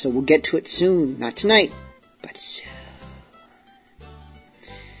stuff, so we'll get to it soon. Not tonight, but soon.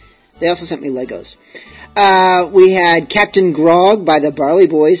 They also sent me Legos. We had Captain Grog by the Barley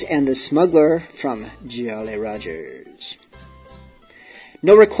Boys and The Smuggler from Jolly Rogers.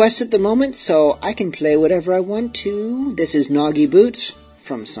 No requests at the moment, so I can play whatever I want to. This is Noggy Boots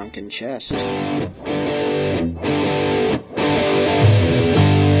from Sunken Chest.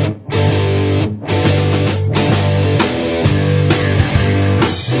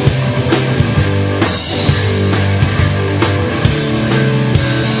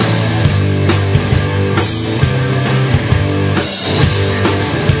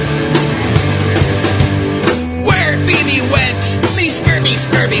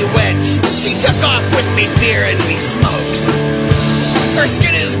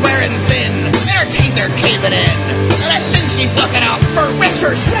 is wearing thin, and her teeth are caving in, and I think she's looking out for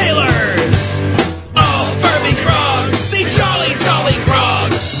richer sailors. Oh, for me grog, me jolly, jolly grog.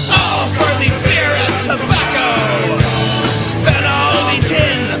 Oh, for me beer and tobacco. Spend all me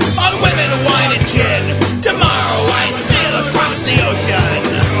tin on women, wine, and gin. Tomorrow I sail across the ocean.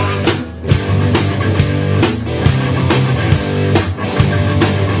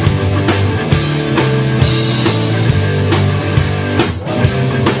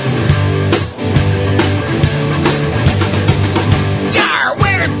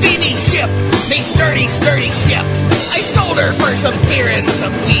 Sturdy, sturdy ship. I sold her for some beer and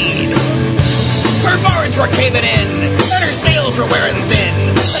some weed. Her boards were caving in, and her sails were wearing thin,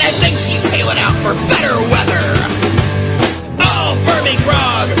 but I think she's sailing out for better weather. All for me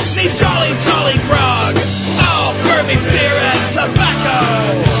grog, me jolly, jolly grog. All for me beer and tobacco.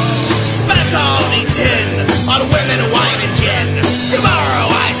 Spent all me tin on women, wine, and gin. Tomorrow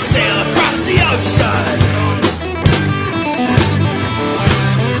I sail across the ocean.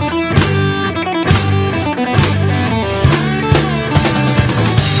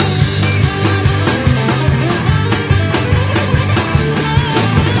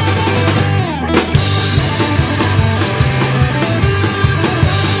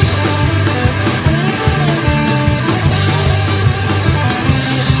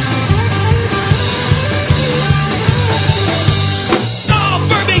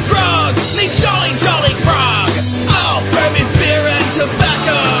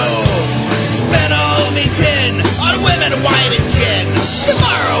 Wine and gin.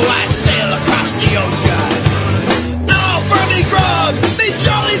 Tomorrow I sail across the ocean. All for me grog, me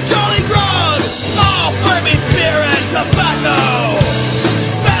jolly, jolly grog. All for me beer and tobacco.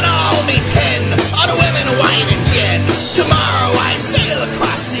 Spend all me tin on women, wine and gin. Tomorrow I sail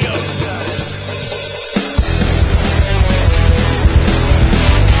across the ocean.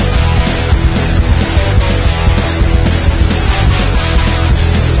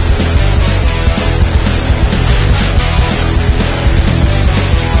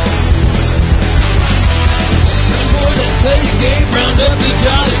 Play a game, round up the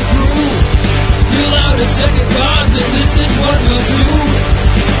jolly crew. Fill out a second card, and this is what we'll do.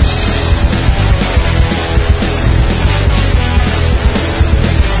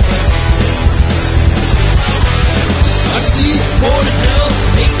 I see port as hell,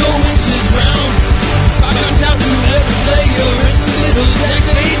 ain't no inches round. I got out to every player in the middle, deck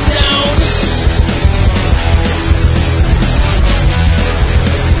face down.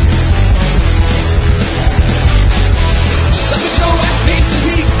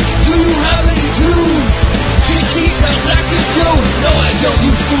 Do you have any clues? Can you keep that black and Joe? No, I don't,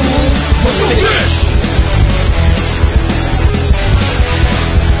 you fool. What's your fish?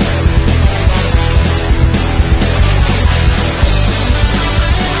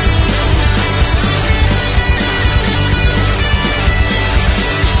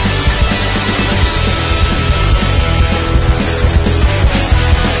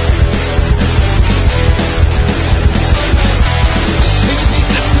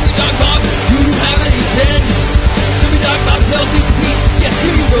 Yes,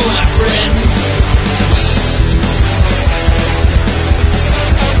 here you go, my friend.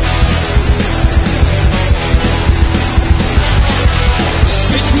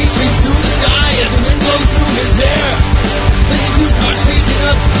 Between streams through the sky as the wind blows through his hair. Listen to cars chasing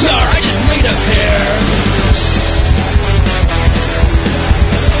up, yar, I just made a pair.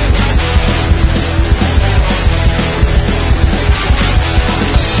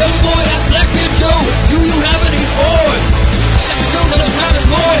 Young boy, that's Blackbeard Joe, do you have any oars? Know that I'm having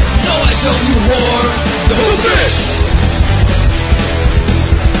more. No, I don't, you whore. The whole fish.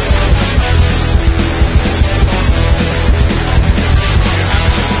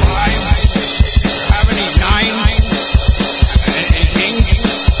 Have any nines? Any kings?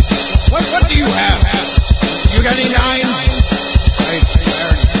 What do you have? You got any nines? I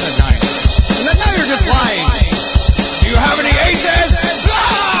already said nines. Now you're just lying. Do you have any aces?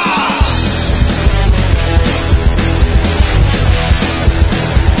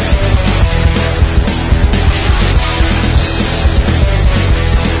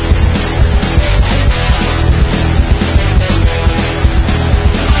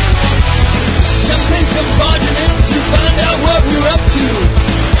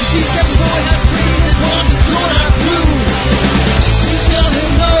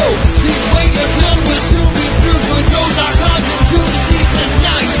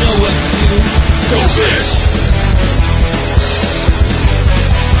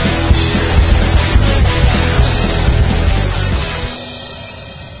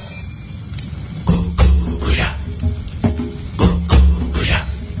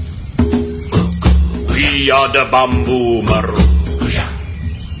 We are the Bamboo Maroon.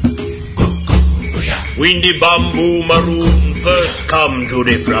 When the Bamboo Maroon first come to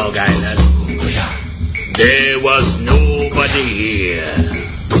the Frog Island, there was nobody here.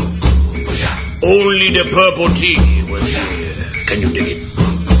 Only the Purple Tiki was here. Can you dig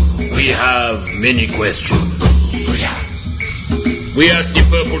it? We have many questions. We asked the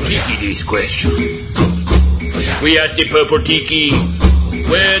Purple Tiki this question. We asked the Purple Tiki,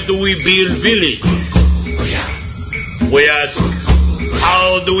 where do we build village? We ask,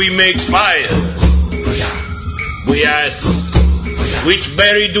 how do we make fire? We ask, which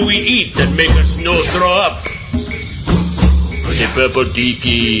berry do we eat that make us no throw up? The Purple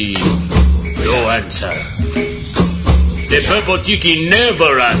Tiki, no answer. The Purple Tiki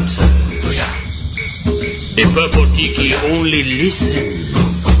never answer. The Purple Tiki only listen.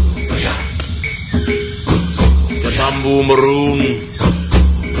 The Bamboo Maroon,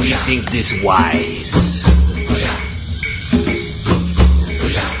 we think this wise.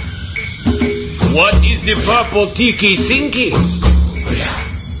 What is the Purple Tiki thinking?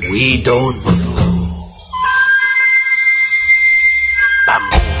 We don't know.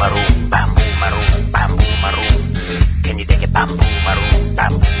 Bamboo Maroon, Bamboo Maroon, Bamboo Maroon. Can you take it? Bamboo Maroon,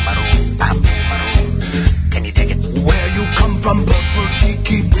 Bamboo Maroon, Bamboo Maroon. Can you take it? Where you come from, Purple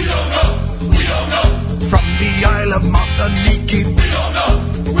Tiki? We don't know. We don't know. From the Isle of Martinique? We don't know.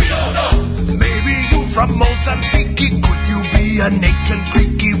 We don't know. Maybe you from Mozambique? Could you be an ancient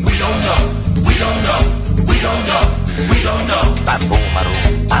Greekie? We don't know. We don't know. We don't know. We don't know. Bamboo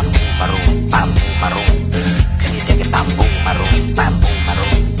Maroon, Bamboo Maroon, Bamboo Maroon. Can you take it? Bamboo Maroon, Bamboo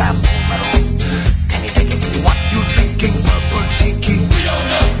Maroon, Bamboo Maroon. Can you take it? What you thinking, Purple Tiki? We don't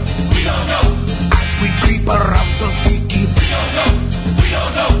know. We don't know. As we creep around so sneaky. We don't know. We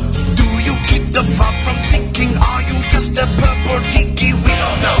don't know. Do you keep the fog from sinking? Are you just a Purple Tiki? We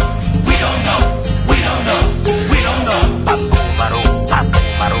don't know. We don't know. We don't know. We don't know. Bamboo Maroon, Bamboo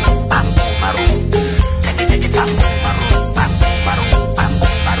Maroon, Bamboo Maroon. Can you take it? Bamboo Maroon, Bamboo Maroon,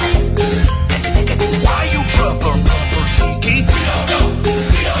 Bamboo Maroon. Can you take it? Why you purple, Purple Tiki? We don't know.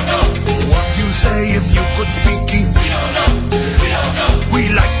 We don't know. What you say if you could speak? We don't know. We don't know. We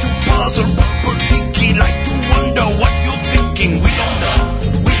like to puzzle, Purple Tiki. Like to wonder what you're thinking. We don't know.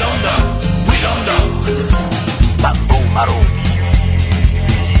 We don't know. We don't know. Bamboo Maroon.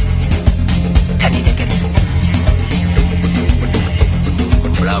 Can you take it?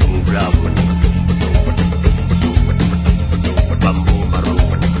 Bravo, bravo. Bamboo Maroon.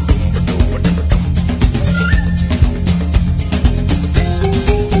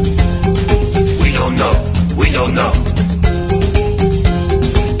 We don't know. We don't know.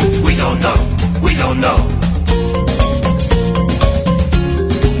 We don't know. We don't know.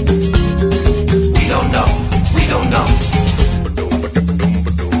 We don't know. We don't know.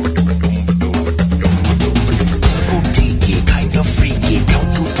 Purple Tiki, kind of freaky. Count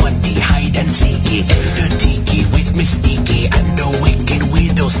to 20, hide and seeky. Elder Tiki with Mystiki and the wicked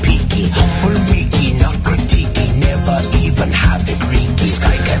widow's peaky. Humble Mickey, not critiquey. Never even have it reeky.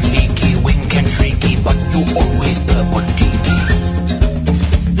 Sky can leaky, wind can shrieky, but you always Purple Tiki.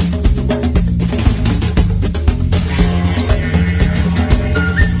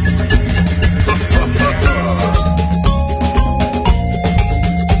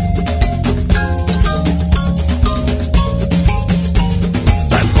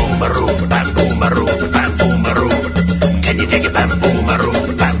 Bamboo Maroon, Bamboo Maroon, Bamboo Maroon. Can you dig it? Bamboo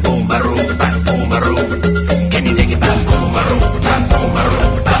Maroon, Bamboo Maroon, Bamboo Maroon. Can you dig it? Bamboo Maroon, Bamboo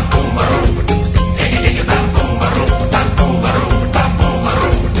Maroon, Bamboo Maroon. Can you dig it? Bamboo Maroon, Bamboo Maroon, Bamboo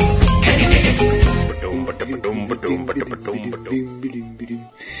Maroon. Can you dig it?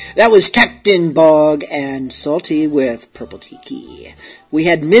 That was Captain Bog and Salty with Purple Tiki. We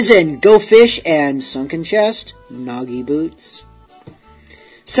had Mizzen, Go Fish, and Sunken Chest, Noggy Boots.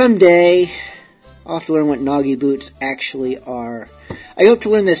 Someday, I'll have to learn what Noggy Boots actually are. I hope to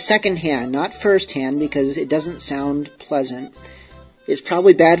learn this secondhand, not firsthand, because it doesn't sound pleasant. It's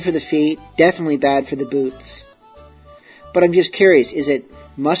probably bad for the feet, definitely bad for the boots. But I'm just curious, is it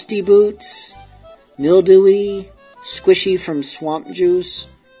musty boots? Mildewy? Squishy from swamp juice?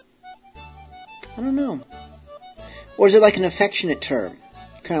 I don't know. Or is it like an affectionate term?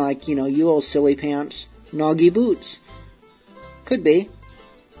 Kind of like, you old silly pants, Noggy Boots. Could be.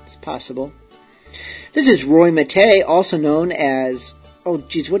 It's possible. This is Roy Mattei, also known as,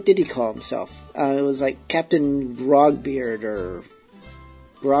 what did he call himself? It was like Captain Grogbeard or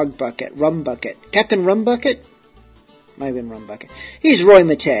Grog Bucket, Rum Bucket. Captain Rum Bucket? Might have been Rum Bucket. He's Roy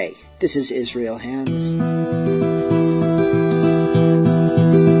Mattei. This is Israel Hands.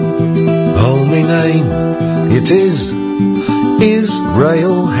 Only nine it is.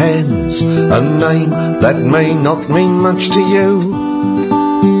 Israel Hands, a name that may not mean much to you.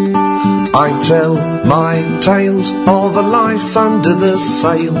 I tell my tales of a life under the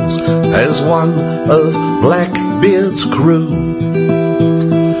sails as one of Blackbeard's crew.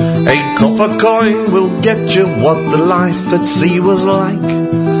 A copper coin will get you what the life at sea was like.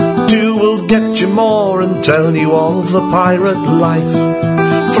 2 will get you more and tell you of a pirate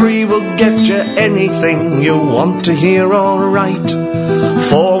life. 3 will get you anything you want to hear or write.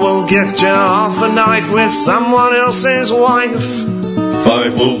 4 will get you half a night with someone else's wife.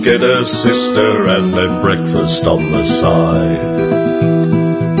 5 will get a sister and then breakfast on the side.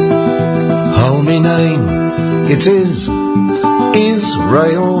 Oh, me name, it is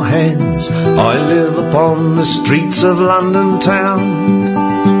Israel Hands. I live upon the streets of London town.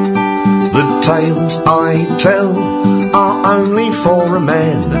 The tales I tell are only for a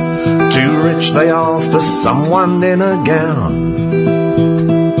man. Too rich they are for someone in a gown.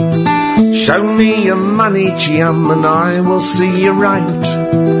 Show me your money, chum, and I will see you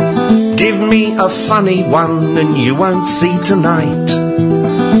right. Give me a funny one and you won't see tonight.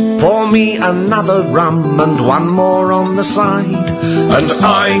 Pour me another rum and one more on the side, and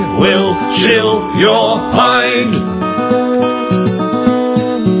I will chill your hide.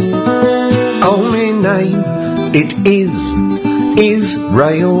 Oh, me name, it is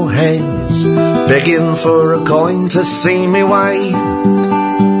Israel Hands, begging for a coin to see me way.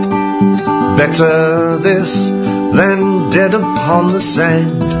 Better this than dead upon the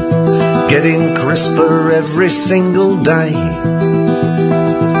sand, getting crisper every single day.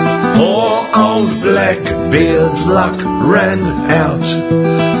 Poor old Blackbeard's luck ran out,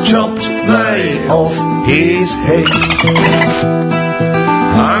 chopped they off his head,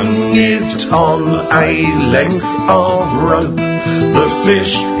 hung it on a length of rope, the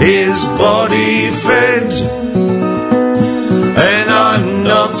fish his body fed, and I'm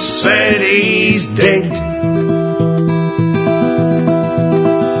not said he's dead.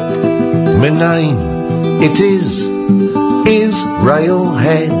 My name, it is Israel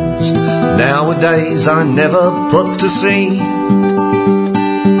Hands. Nowadays I never put to sea.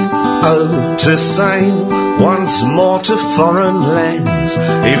 Oh, to sail once more to foreign lands,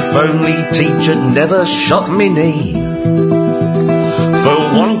 if only teacher never shot me knee. For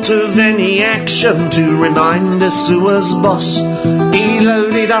want of any action to remind a sewer's boss, he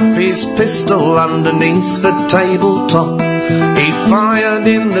loaded up his pistol underneath the tabletop. He fired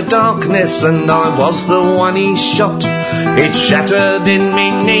in the darkness and I was the one he shot. It shattered in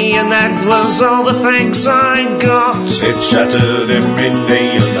me knee and that was all the thanks I got. It shattered in me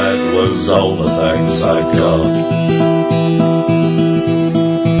knee and that was all the thanks I got.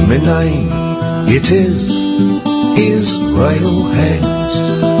 My name, it is Israel Hands.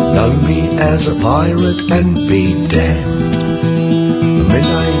 Know me as a pirate and be damned. My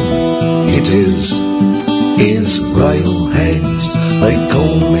name, it is Israel Hands. They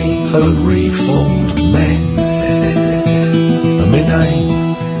call me a reformed man. My name,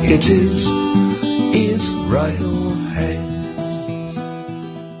 it is Israel Hands.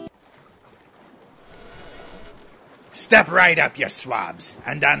 Step right up, you swabs,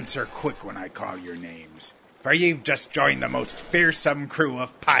 and answer quick when I call your names. For you've just joined the most fearsome crew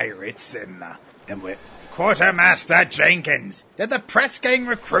of pirates in the Quartermaster Jenkins, did the press gang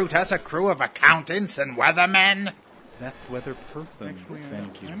recruit us a crew of accountants and weathermen? Beth Weather Pertham,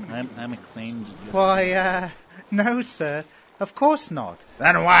 thank you. I'm acclaimed. Why, no, sir. Of course not.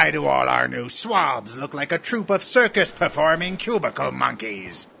 Then why do all our new swabs look like a troupe of circus-performing cubicle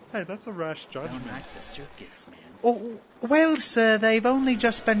monkeys? Hey, that's a rash judgment. Don't like the circus, man. Oh, well, sir, they've only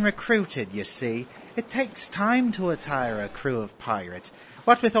just been recruited, you see. It takes time to attire a crew of pirates.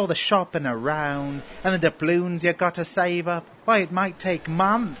 What with all the shopping around and the doubloons you got to save up, why, it might take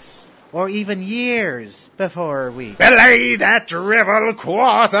months or even years before we... Belay that drivel,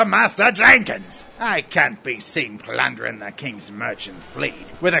 Quartermaster Jenkins! I can't be seen plundering the King's merchant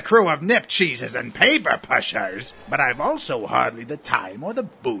fleet with a crew of nip cheeses and paper pushers, but I've also hardly the time or the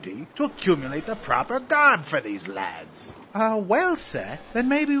booty to accumulate the proper garb for these lads. Well, sir, then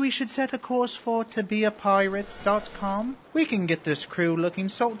maybe we should set a course for tobeapirate.com. We can get this crew looking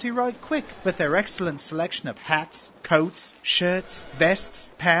salty right quick with their excellent selection of hats, coats, shirts, vests,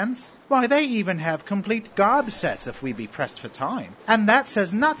 pants. Why, they even have complete garb sets if we be pressed for time. And that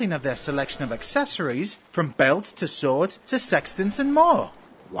says nothing of their selection of accessories, from belts to swords to sextants and more.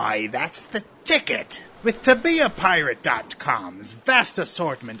 Why, that's the ticket! With tobeapirate.com's vast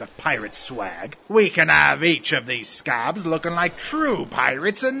assortment of pirate swag, we can have each of these scabs looking like true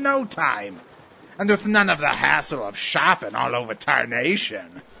pirates in no time. And with none of the hassle of shopping all over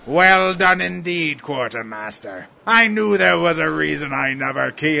tarnation. Well done indeed, Quartermaster. I knew there was a reason I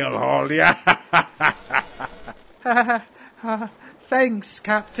never keelhauled ya. Thanks,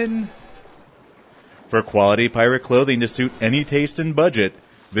 Captain. For quality pirate clothing to suit any taste and budget,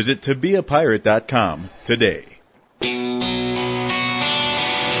 visit tobeapirate.com today.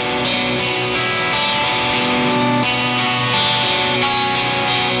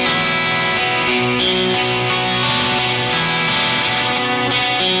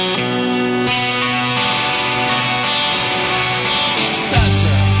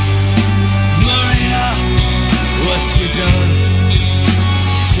 Santa Marina, what you done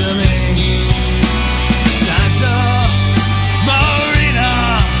to me? Santa Marina,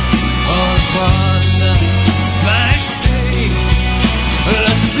 upon the Spanish Sea,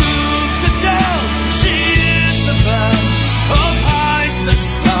 the truth to tell, she is the belle of high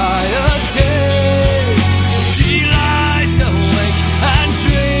society. She lies awake and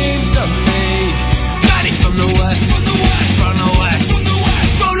dreams of me. Daddy from the west, from the west, from the west,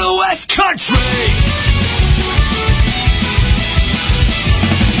 from the west country.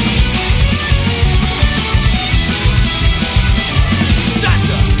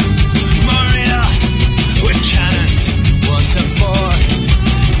 Santa Marina with cannons 1 to 4.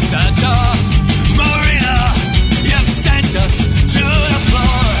 Santa Marina, you've sent us to the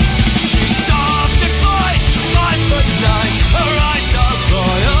floor. She's soft and fine, 5'9", her eyes are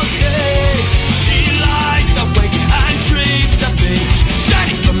royalty. She lies awake and dreams of me.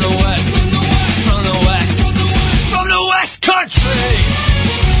 Daddy from the west, from the west, from the west country.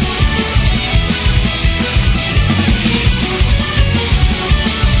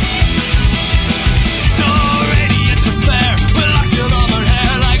 So radiant and fair, with locks of auburn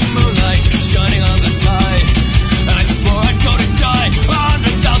hair like moonlight shining on the tide. And I swore I'd go to die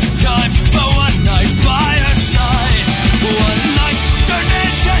 100,000 times for one night by her side. One night turned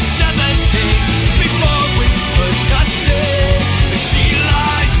into 17 before we put to sea. She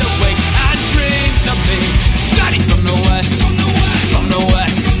lies awake and dreams of me. Daddy from the west, from the west, from the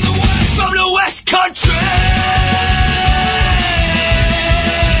west, from the west country.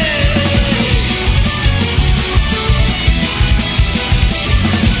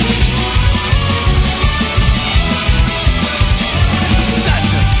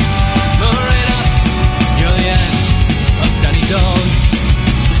 Santa Marina, you're the end of Danny Dawn.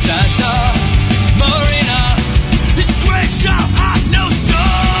 Santa Marina, this great shall have no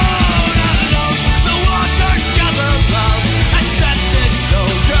stone. Alone, the waters gather round and set this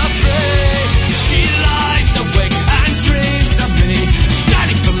soldier free. She lies awake and dreams of me.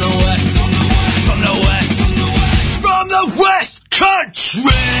 Daddy from the west, from the west, from the west, from the west country.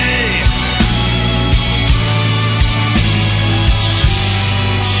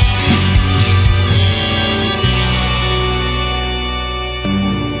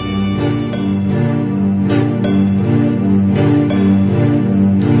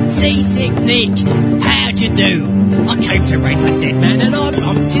 Seasick Nick, how'd you do? I came to raid the dead man and I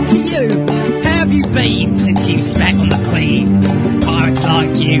bumped into you. How have you been since you spat on the Queen? Pirates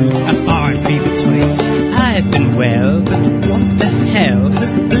like you are far and few between. I've been well, but what the hell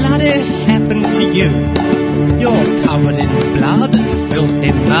has bloody happened to you? You're covered in blood and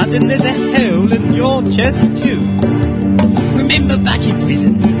filthy mud, and there's a hole in your chest too. Remember back in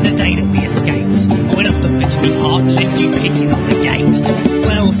prison, the day that we escaped? I went off the fit to me heart and left you pissing on the gate.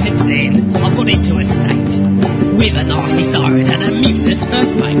 Well, since then, I've got into a state with a nasty siren and a mutinous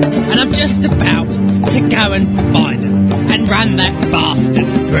first mate. And I'm just about to go and find him and run that bastard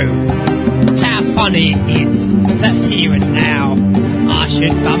through. How funny it is that here and now I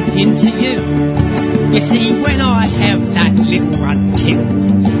should bump into you. You see, when I have that little runt killed,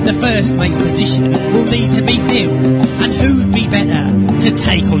 the first mate's position will need to be filled. And who'd be better to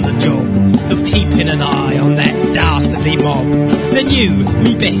take on the job of keeping an eye on that dastardly mob than you,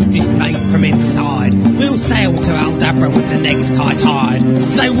 me bestest mate from inside? We'll sail to Aldabra with the next high tide.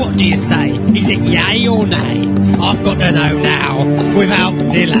 So what do you say? Is it yay or nay? I've got to know now, without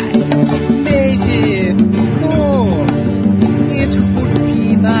delay. Maisie, of course, it would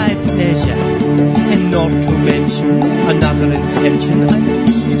be my pleasure. And not to mention another intention, I'm in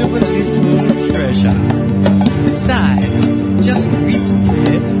need of a little treasure. Besides, just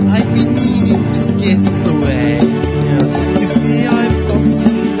recently I've been meaning to get away. Yes, you see, I've got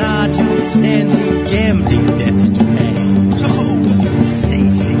some large outstanding gambling debts to pay. Oh,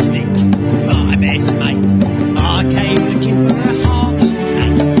 seasick Nick, my best mate. I came looking for a heart of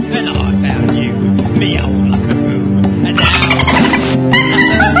hate, and I found you, me old Luckaroo. And now,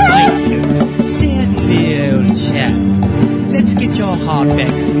 Certainly, old chap. Let's get your heart back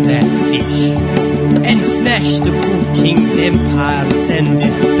from that fish and smash the good king's empire and send it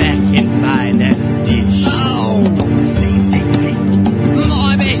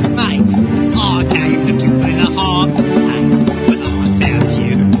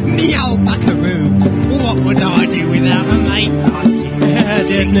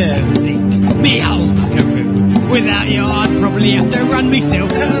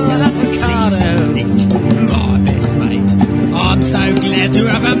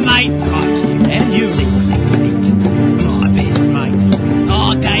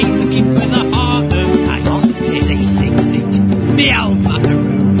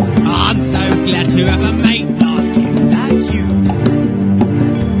glad to have a mate like you. Like you.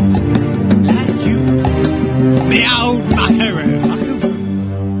 Like you. Me old buckaroo.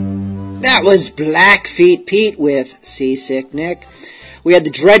 That was Blackfeet Pete with Seasick Nick. We had the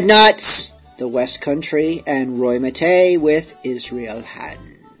Dreadnoughts, the West Country, and Roy Mattei with Israel Haddons.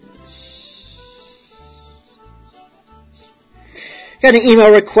 Got an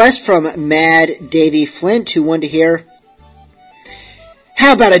email request from Mad Davy Flint, who wanted to hear,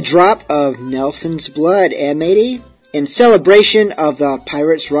 how about a drop of Nelson's Blood, matey, in celebration of the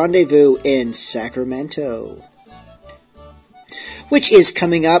Pirates Rendezvous in Sacramento, which is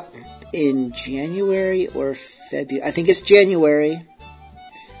coming up in January or February. I think it's January.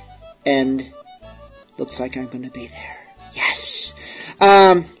 And looks like I'm going to be there. Yes!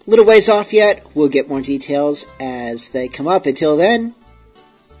 Little ways off yet. We'll get more details as they come up. Until then,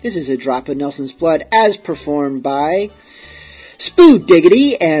 this is a drop of Nelson's Blood as performed by Spoo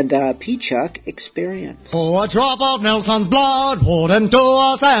Diggity and the P-Chuck Experience. Oh, a drop of Nelson's blood wouldn't do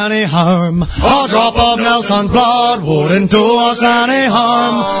us any harm. A drop of Nelson's blood wouldn't do us any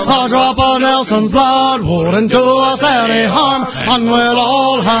harm. A drop of Nelson's blood wouldn't do us any harm. And we'll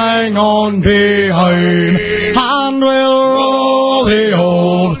all hang on behind. And we'll roll the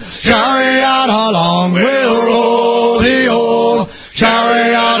old chariot along. We'll roll the old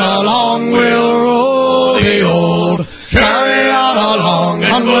chariot along. We'll roll the old chariot along,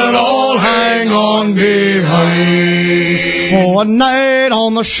 and we'll all hang on behind. Oh, a night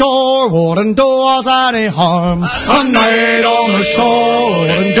on the shore wouldn't do us any harm. A night on the shore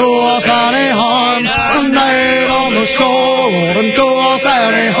wouldn't do us any harm. A night on the shore wouldn't do us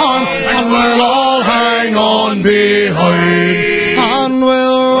any harm, and we'll all hang on behind. And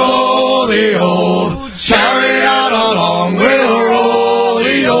we'll roll the old chariot along. We'll roll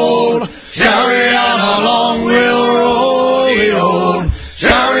the old chariot along. We'll roll the old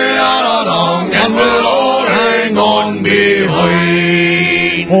chariot along, and we'll all hang on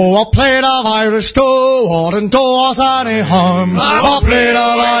behind. Oh, a plate of Irish stew wouldn't do us any harm. A plate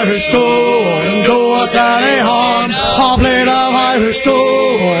of Irish stew wouldn't do us any harm. A plate of Irish stew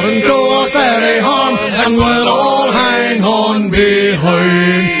wouldn't do us any harm, and we'll all hang on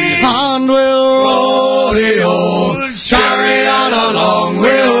behind. And we'll roll the old chariot along.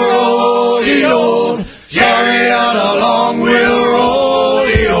 We'll roll the old chariot along. We'll roll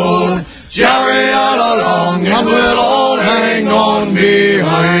the old chariot along, and we'll all hang on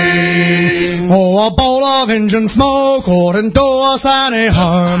behind. Oh, a bowl of Injun smoke wouldn't do us any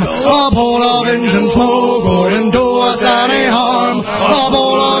harm. A bowl of Injun smoke wouldn't do us any harm. A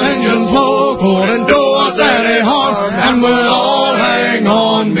bowl of Injun smoke wouldn't do us any harm, and we'll all hang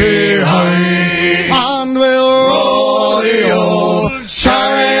on behind. And we'll roll the old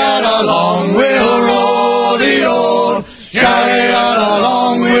chariot along. We'll roll the old chariot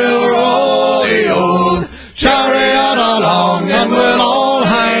along. We'll roll the old chariot along, and we'll all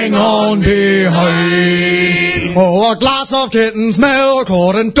hang on behind. Oh, a glass of kitten's milk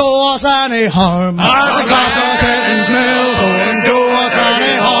wouldn't do us any harm. A glass of kitten's milk wouldn't do us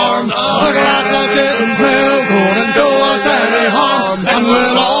any harm. A glass of kitten's milk wouldn't do us any harm, and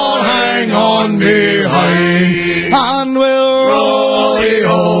we'll all hang on behind. And we'll roll the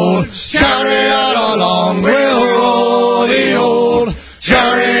old chariot along. We'll roll the old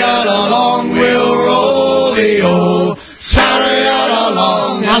chariot along. We'll roll the old chariot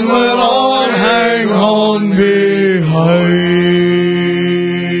along, and we'll all hang on behind.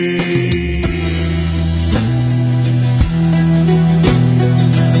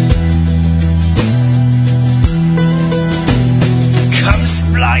 Come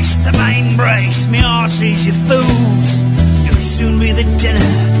splice the main brace, me arteries, your fools. You'll soon be the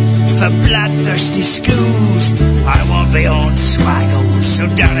dinner for bloodthirsty schools. I won't be on swaggled, so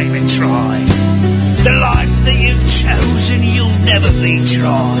don't even try. The life that you've chosen, you'll never be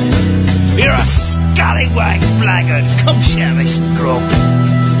dry. You're a scallywag blackguard, come share me some grub.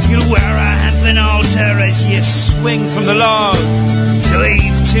 You'll wear a hempen altar as you swing from the log, to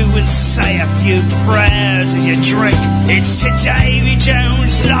heave to and say a few prayers as you drink. It's to Davy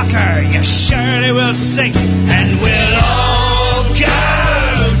Jones' locker you surely will sink, and we'll all go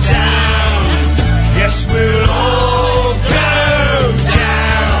down. Yes, we'll all go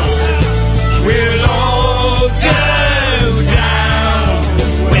down. We'll all go down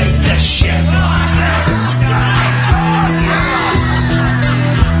with the ship.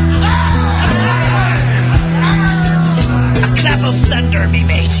 A clap of thunder, me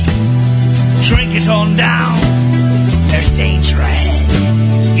matey. Drink it on down. There's danger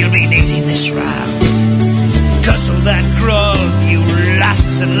ahead. You'll be needing this round. Guzzle that grog, you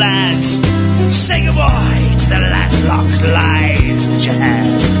lasses and lads. Say goodbye to the landlocked lives that you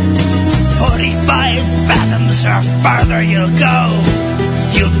had. 40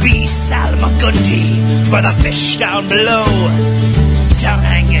 for the fish down below. Don't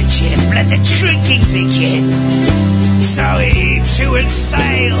hang your chin, let the drinking begin. So heave to and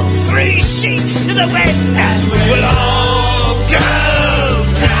sail, 3 sheets to the wind, and we'll all go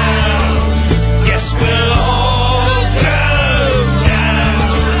down. Yes, we'll all go down.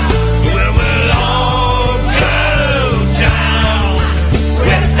 We'll all go down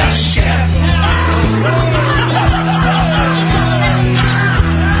with the ship.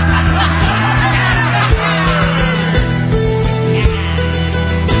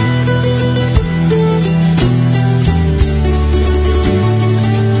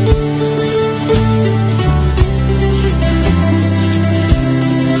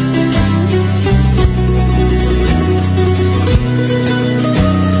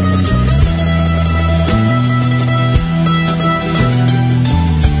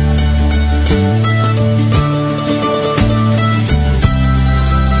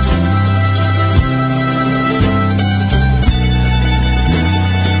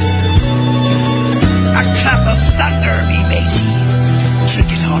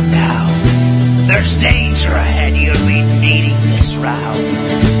 There's danger ahead, you'll be needing this round.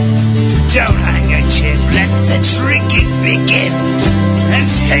 Don't hang your chin, let the drinking begin. And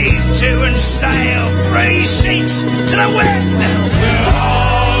heave to and sail, 3 sheets to the wind. We'll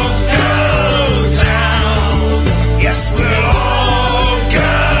all go down. Yes, we'll all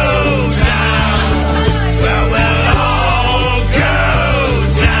go down. Well, we'll all go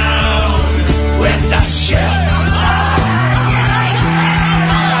down with the ship.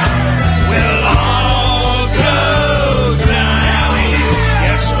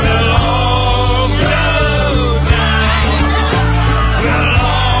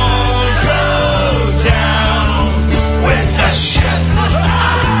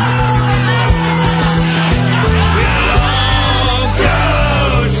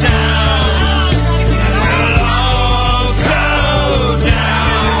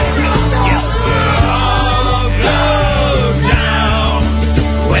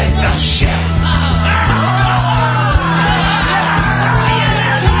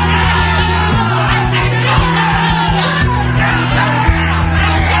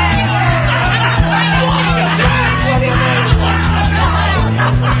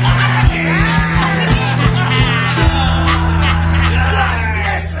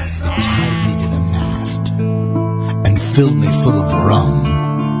 Filled me full of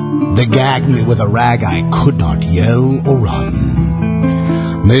rum. They gagged me with a rag, I could not yell or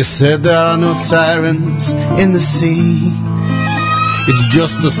run. They said there are no sirens in the sea. It's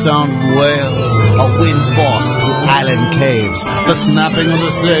just the sound of whales, a wind force through island caves, the snapping of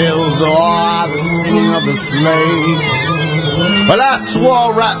the sails, or the singing of the slaves. Well, I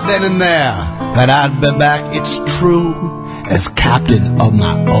swore right then and there that I'd be back, it's true, as captain of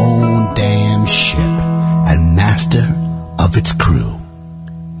my own damn ship and master of its crew.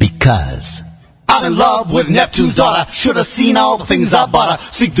 Because I'm in love with Neptune's daughter. Should have seen all the things I bought her.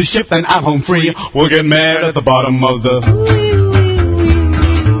 Sink the ship and I'm home free. We'll get married at the bottom of the...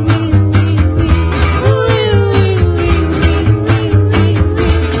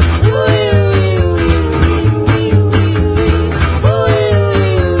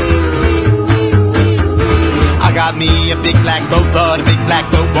 I got me a big black boat, but a big black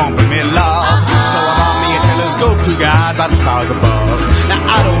boat won't bring me love. So I bought me a telescope to guide by the stars above. Now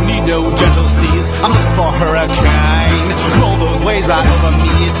I don't need no gentle seas, I'm looking for a hurricane. Roll those waves right over me,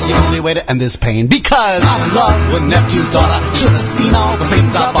 it's the only way to end this pain. Because I'm in love with Neptune's daughter. Should have seen all the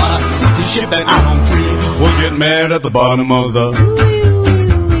things I bought her. Sink the ship and I'm home free. We'll get married at the bottom of the...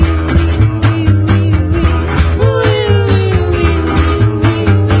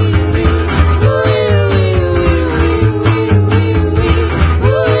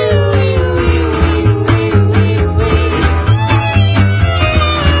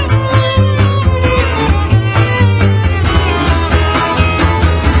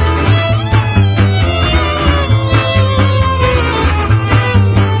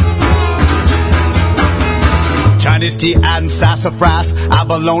 Chinese tea and sassafras,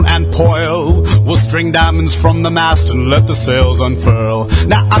 abalone and poil. We'll string diamonds from the mast and let the sails unfurl.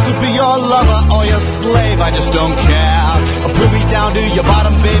 Now I could be your lover or your slave, I just don't care. Pull me down to your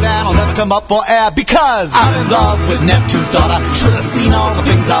bottom, baby, and I'll never come up for air. Because I'm in love with Neptune's daughter. Should have seen all the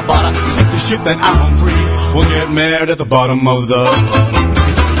things I bought her. Sink the ship and I'm home free. We'll get married at the bottom of the...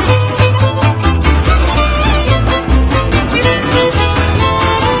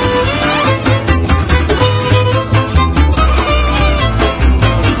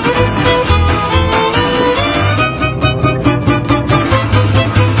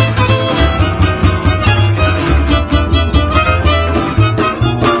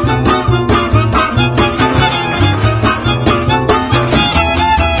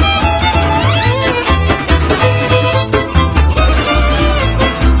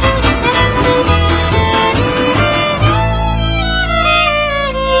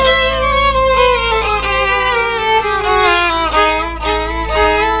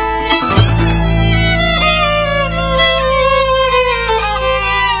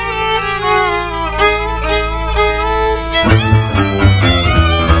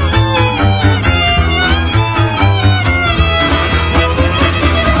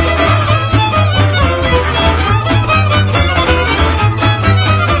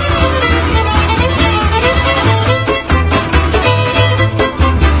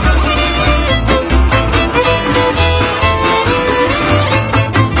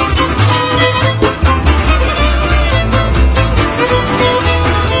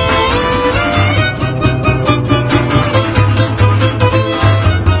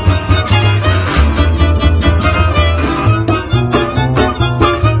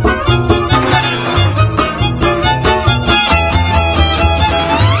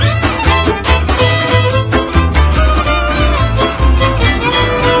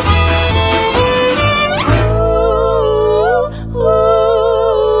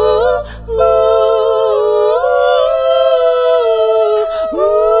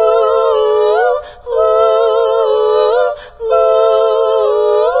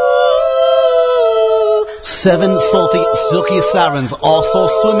 7 salty, silky sirens also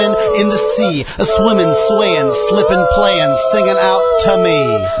swimming in the sea, swimming, swaying, slipping, playing, singing out to me.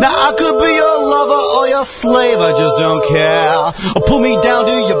 Now I could be your lover or your slave, I just don't care. Pull me down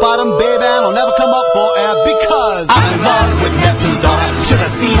to your bottom, baby, and I'll never come up for air, because I'm in love with Neptune's daughter. Should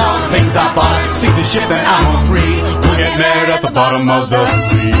have seen all the things I bought her. Sink the ship and I'm on free. We'll get married at the bottom of the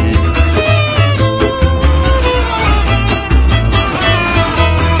sea.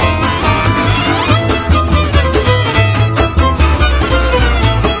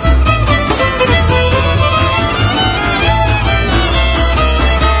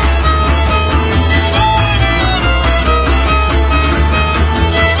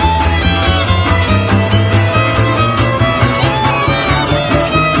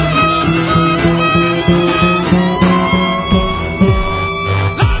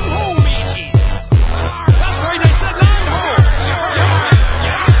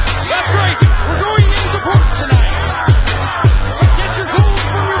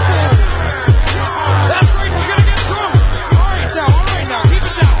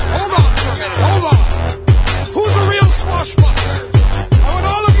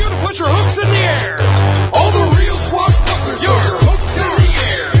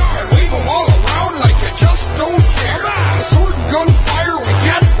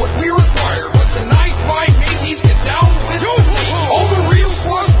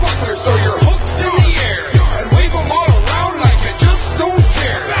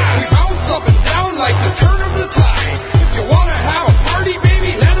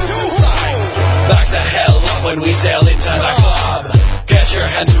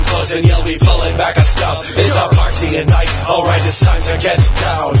 And you'll be pulling back a stub. It's a party at night, alright, it's time to get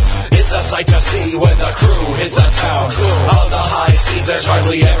down. It's a sight to see when the crew hits the town. On the high seas, there's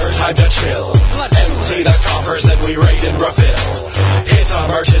hardly ever time to chill. Empty the coffers, then we raid and refill. Hit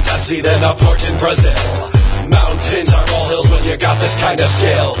a merchant at sea, then a port in Brazil. Mountains are molehills when you got this kind of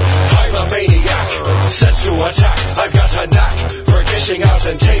skill. I'm a maniac, set to attack. I've got a knack for dishing out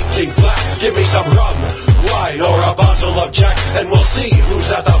and taking flack. Give me some rum, wine, or a bottle of Jack, and we'll see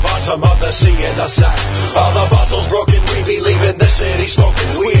who's at the bottom of the sea in a sack. All the bottles broken, we be leaving the city smoking.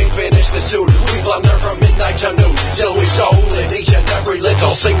 We ain't finished this soon. We blunder from midnight to noon till we sold it each and every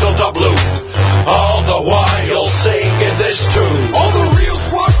little single doubloon. All the while singing this tune. All the real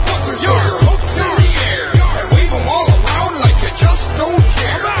swashbucklers, throw your hooks in the air and wave them all around like you just don't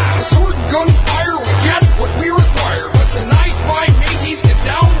care. The sword and gunfire, we get what we require, but tonight my mateys get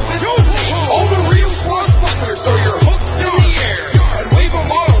down with me. All the real swashbucklers, throw your hooks in the air and wave them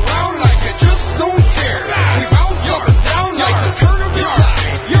all around like you just don't care. We bounce up and down like the turn of the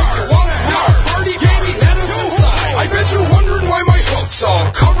tide. If you wanna have a party, baby, let us inside. I bet you're wondering why my hook's all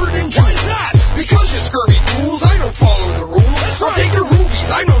covered in jewels. Because you scurvy fools, I don't follow the rules. I'll take the rubies,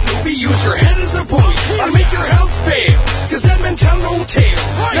 I'm no newbie, use your head as a buoy. I'll make your health fail, cause dead men tell no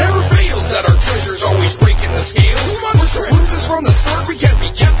tales. Never fails that our treasure's always breaking the scales. We're so ruthless from the start, we can't be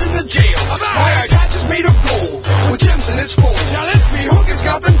kept in the jail. My eye patch is made of gold, with gems in its folds. Me hook has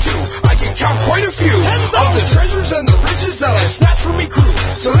got them too, I can count quite a few of the treasures and the riches that I snatched from me crew.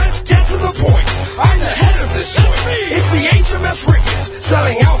 So let's get to the point, I'm the head of this joint. It's the HMS Ricketts,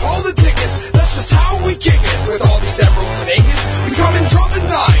 selling out all the tickets. That's just how we kick it, with all these emeralds and ingots. We come in dropping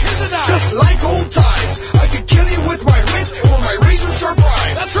dimes, just like old times. I could kill you with my wit or my razor sharp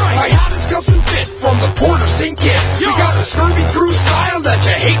rhymes. That's right. My hat is custom fit from the port of St. Kitts. We got the scurvy crew style that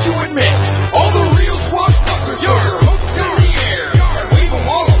you hate to admit. All the real swashbucklers, throw your hooks in the air and wave them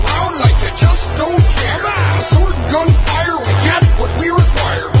all around like you just don't care. The sword and gunfire, we get what we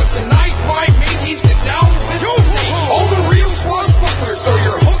require, but tonight my mateys get down with me. All the real swashbucklers, throw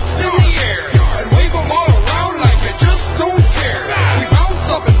your hooks in the air and wave them all around like you just don't care. We bounce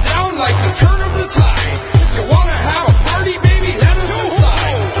up and down like the turn of the tide. If you wanna have a party, baby, let us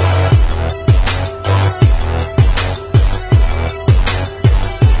inside.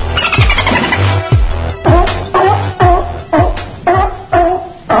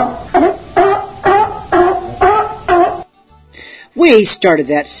 We started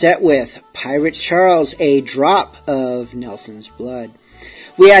that set with Pirate Charles, A Drop of Nelson's Blood.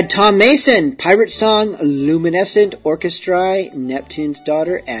 We had Tom Mason, Pirate Song, Luminescent Orchestra, Neptune's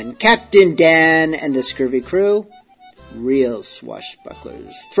Daughter, and Captain Dan and the Scurvy Crew, Real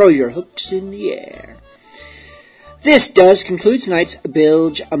Swashbucklers. Throw your hooks in the air. This does conclude tonight's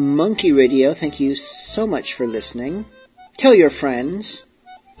Bilge Monkey Radio. Thank you so much for listening. Tell your friends.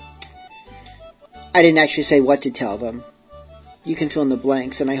 I didn't actually say what to tell them. You can fill in the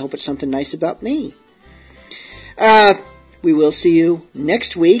blanks, and I hope it's something nice about me. We will see you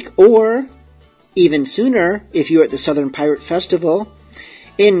next week, or even sooner, if you're at the Southern Pirate Festival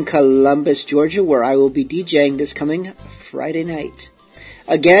in Columbus, Georgia, where I will be DJing this coming Friday night.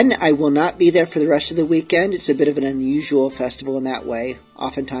 Again, I will not be there for the rest of the weekend. It's a bit of an unusual festival in that way.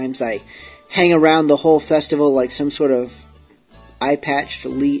 Oftentimes I hang around the whole festival like some sort of eye-patched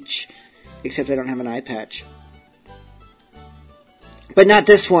leech, except I don't have an eye patch. But not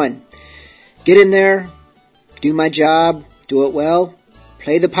this one. Get in there, do my job, do it well,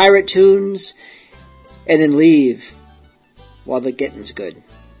 play the pirate tunes, and then leave while the getting's good.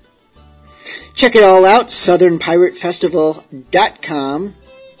 Check it all out, southernpiratefestival.com.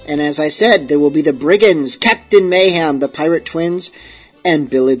 And as I said, there will be the Brigands, Captain Mayhem, the Pirate Twins, and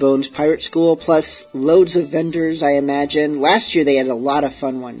Billy Bones Pirate School, plus loads of vendors, I imagine. Last year they had a lot of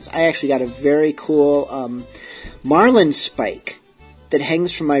fun ones. I actually got a very cool marlin spike that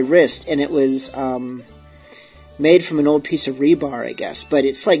hangs from my wrist, and it was made from an old piece of rebar, I guess. But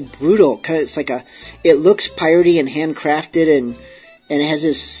it's like brutal. It looks piratey and handcrafted, and it has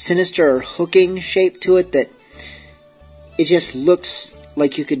this sinister hooking shape to it that it just looks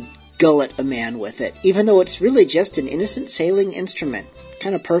like you could gullet a man with it, even though it's really just an innocent sailing instrument.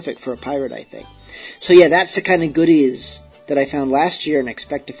 Kind of perfect for a pirate, I think. So yeah, that's the kind of goodies that I found last year and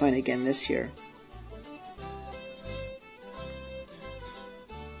expect to find again this year.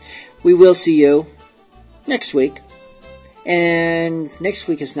 We will see you next week. And next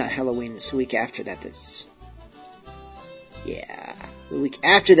week is not Halloween, it's the week after that. The week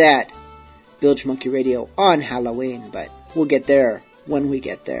after that, Bilge Monkey Radio on Halloween, but we'll get there when we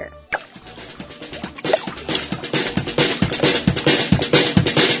get there.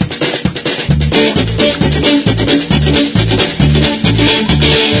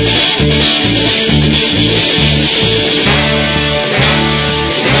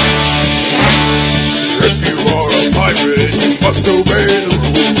 If you are a pirate, you must obey the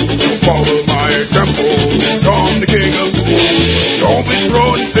rules. Don't follow my example, I'm the king of fools. Don't be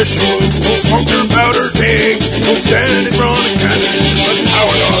throwing fish hooks, don't smoke your powder kegs. Don't stand in front of cannons, that's how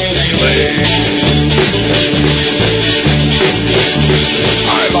I lost a leg.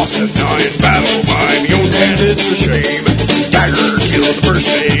 I lost a 9 battle by my own hand, it's a shame. Dagger killed the first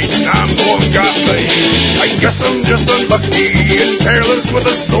mate, and I'm the one got blamed. I guess I'm just unlucky and careless with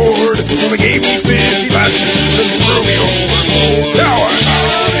a sword, so they gave me 50 lashes and threw me overboard. Now I'm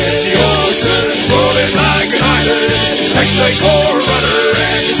out in the ocean, floating like an island. Take the core rudder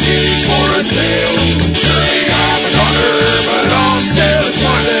and the skis for a sail. Surely I'm a goner, but I'm still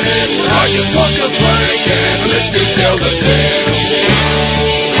smiling. I just walk a plank and let you tell the tale.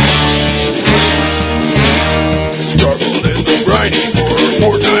 Struggled in the grinding for a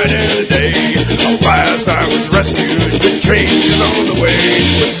fortnight and a day. Alas, I was rescued, but change is on the way.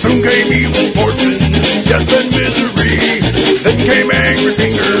 But soon came evil fortunes, death and misery. Then came angry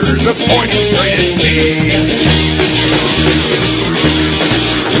fingers, pointing straight at me.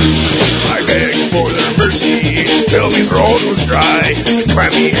 I begged for their mercy, till me throat was dry. The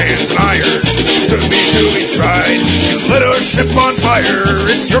clammy hands and irons stood me till we tried. You lit our ship on fire,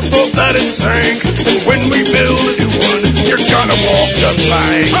 it's your fault that it sank. And when we build a new one, you're gonna walk the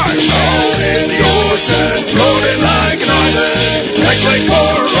plank. I'm out in the ocean, floating like an island. Like my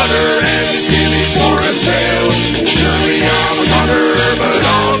core rudder and skimmies for a sail. Surely I'm a gunner, but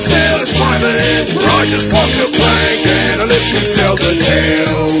I'm still smiling. For I just walk the plank and I live to tell the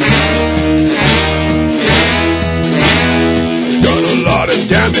tale. Done a lot of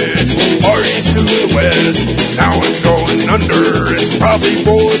damage, parties to the west. Now I'm going under, it's probably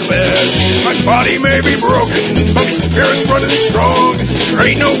for the best. My body may be broken, but my spirit's running strong. There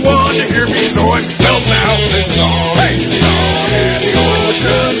ain't no one to hear me, so I'm belting out this song. Hey! Out in the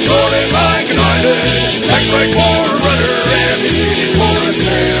ocean, floating like an island. Like my core rudder, and the skitties for a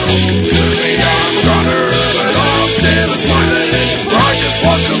sail. Surely I'm a gunner, but I'm still smiling. For I just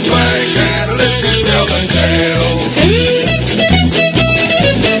walk the plank and I live to tell the tale.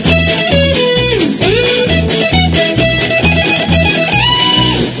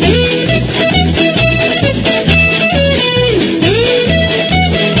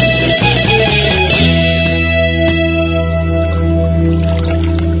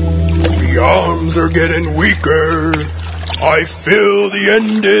 Are getting weaker. I feel the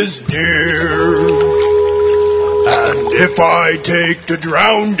end is near. And if I take to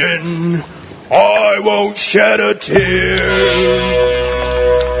drowning, I won't shed a tear.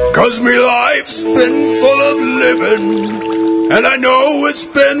 'Cause me life's been full of living, and I know it's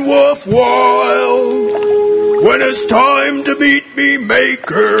been worthwhile. When it's time to meet me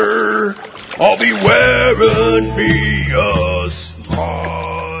maker, I'll be wearing me a smile.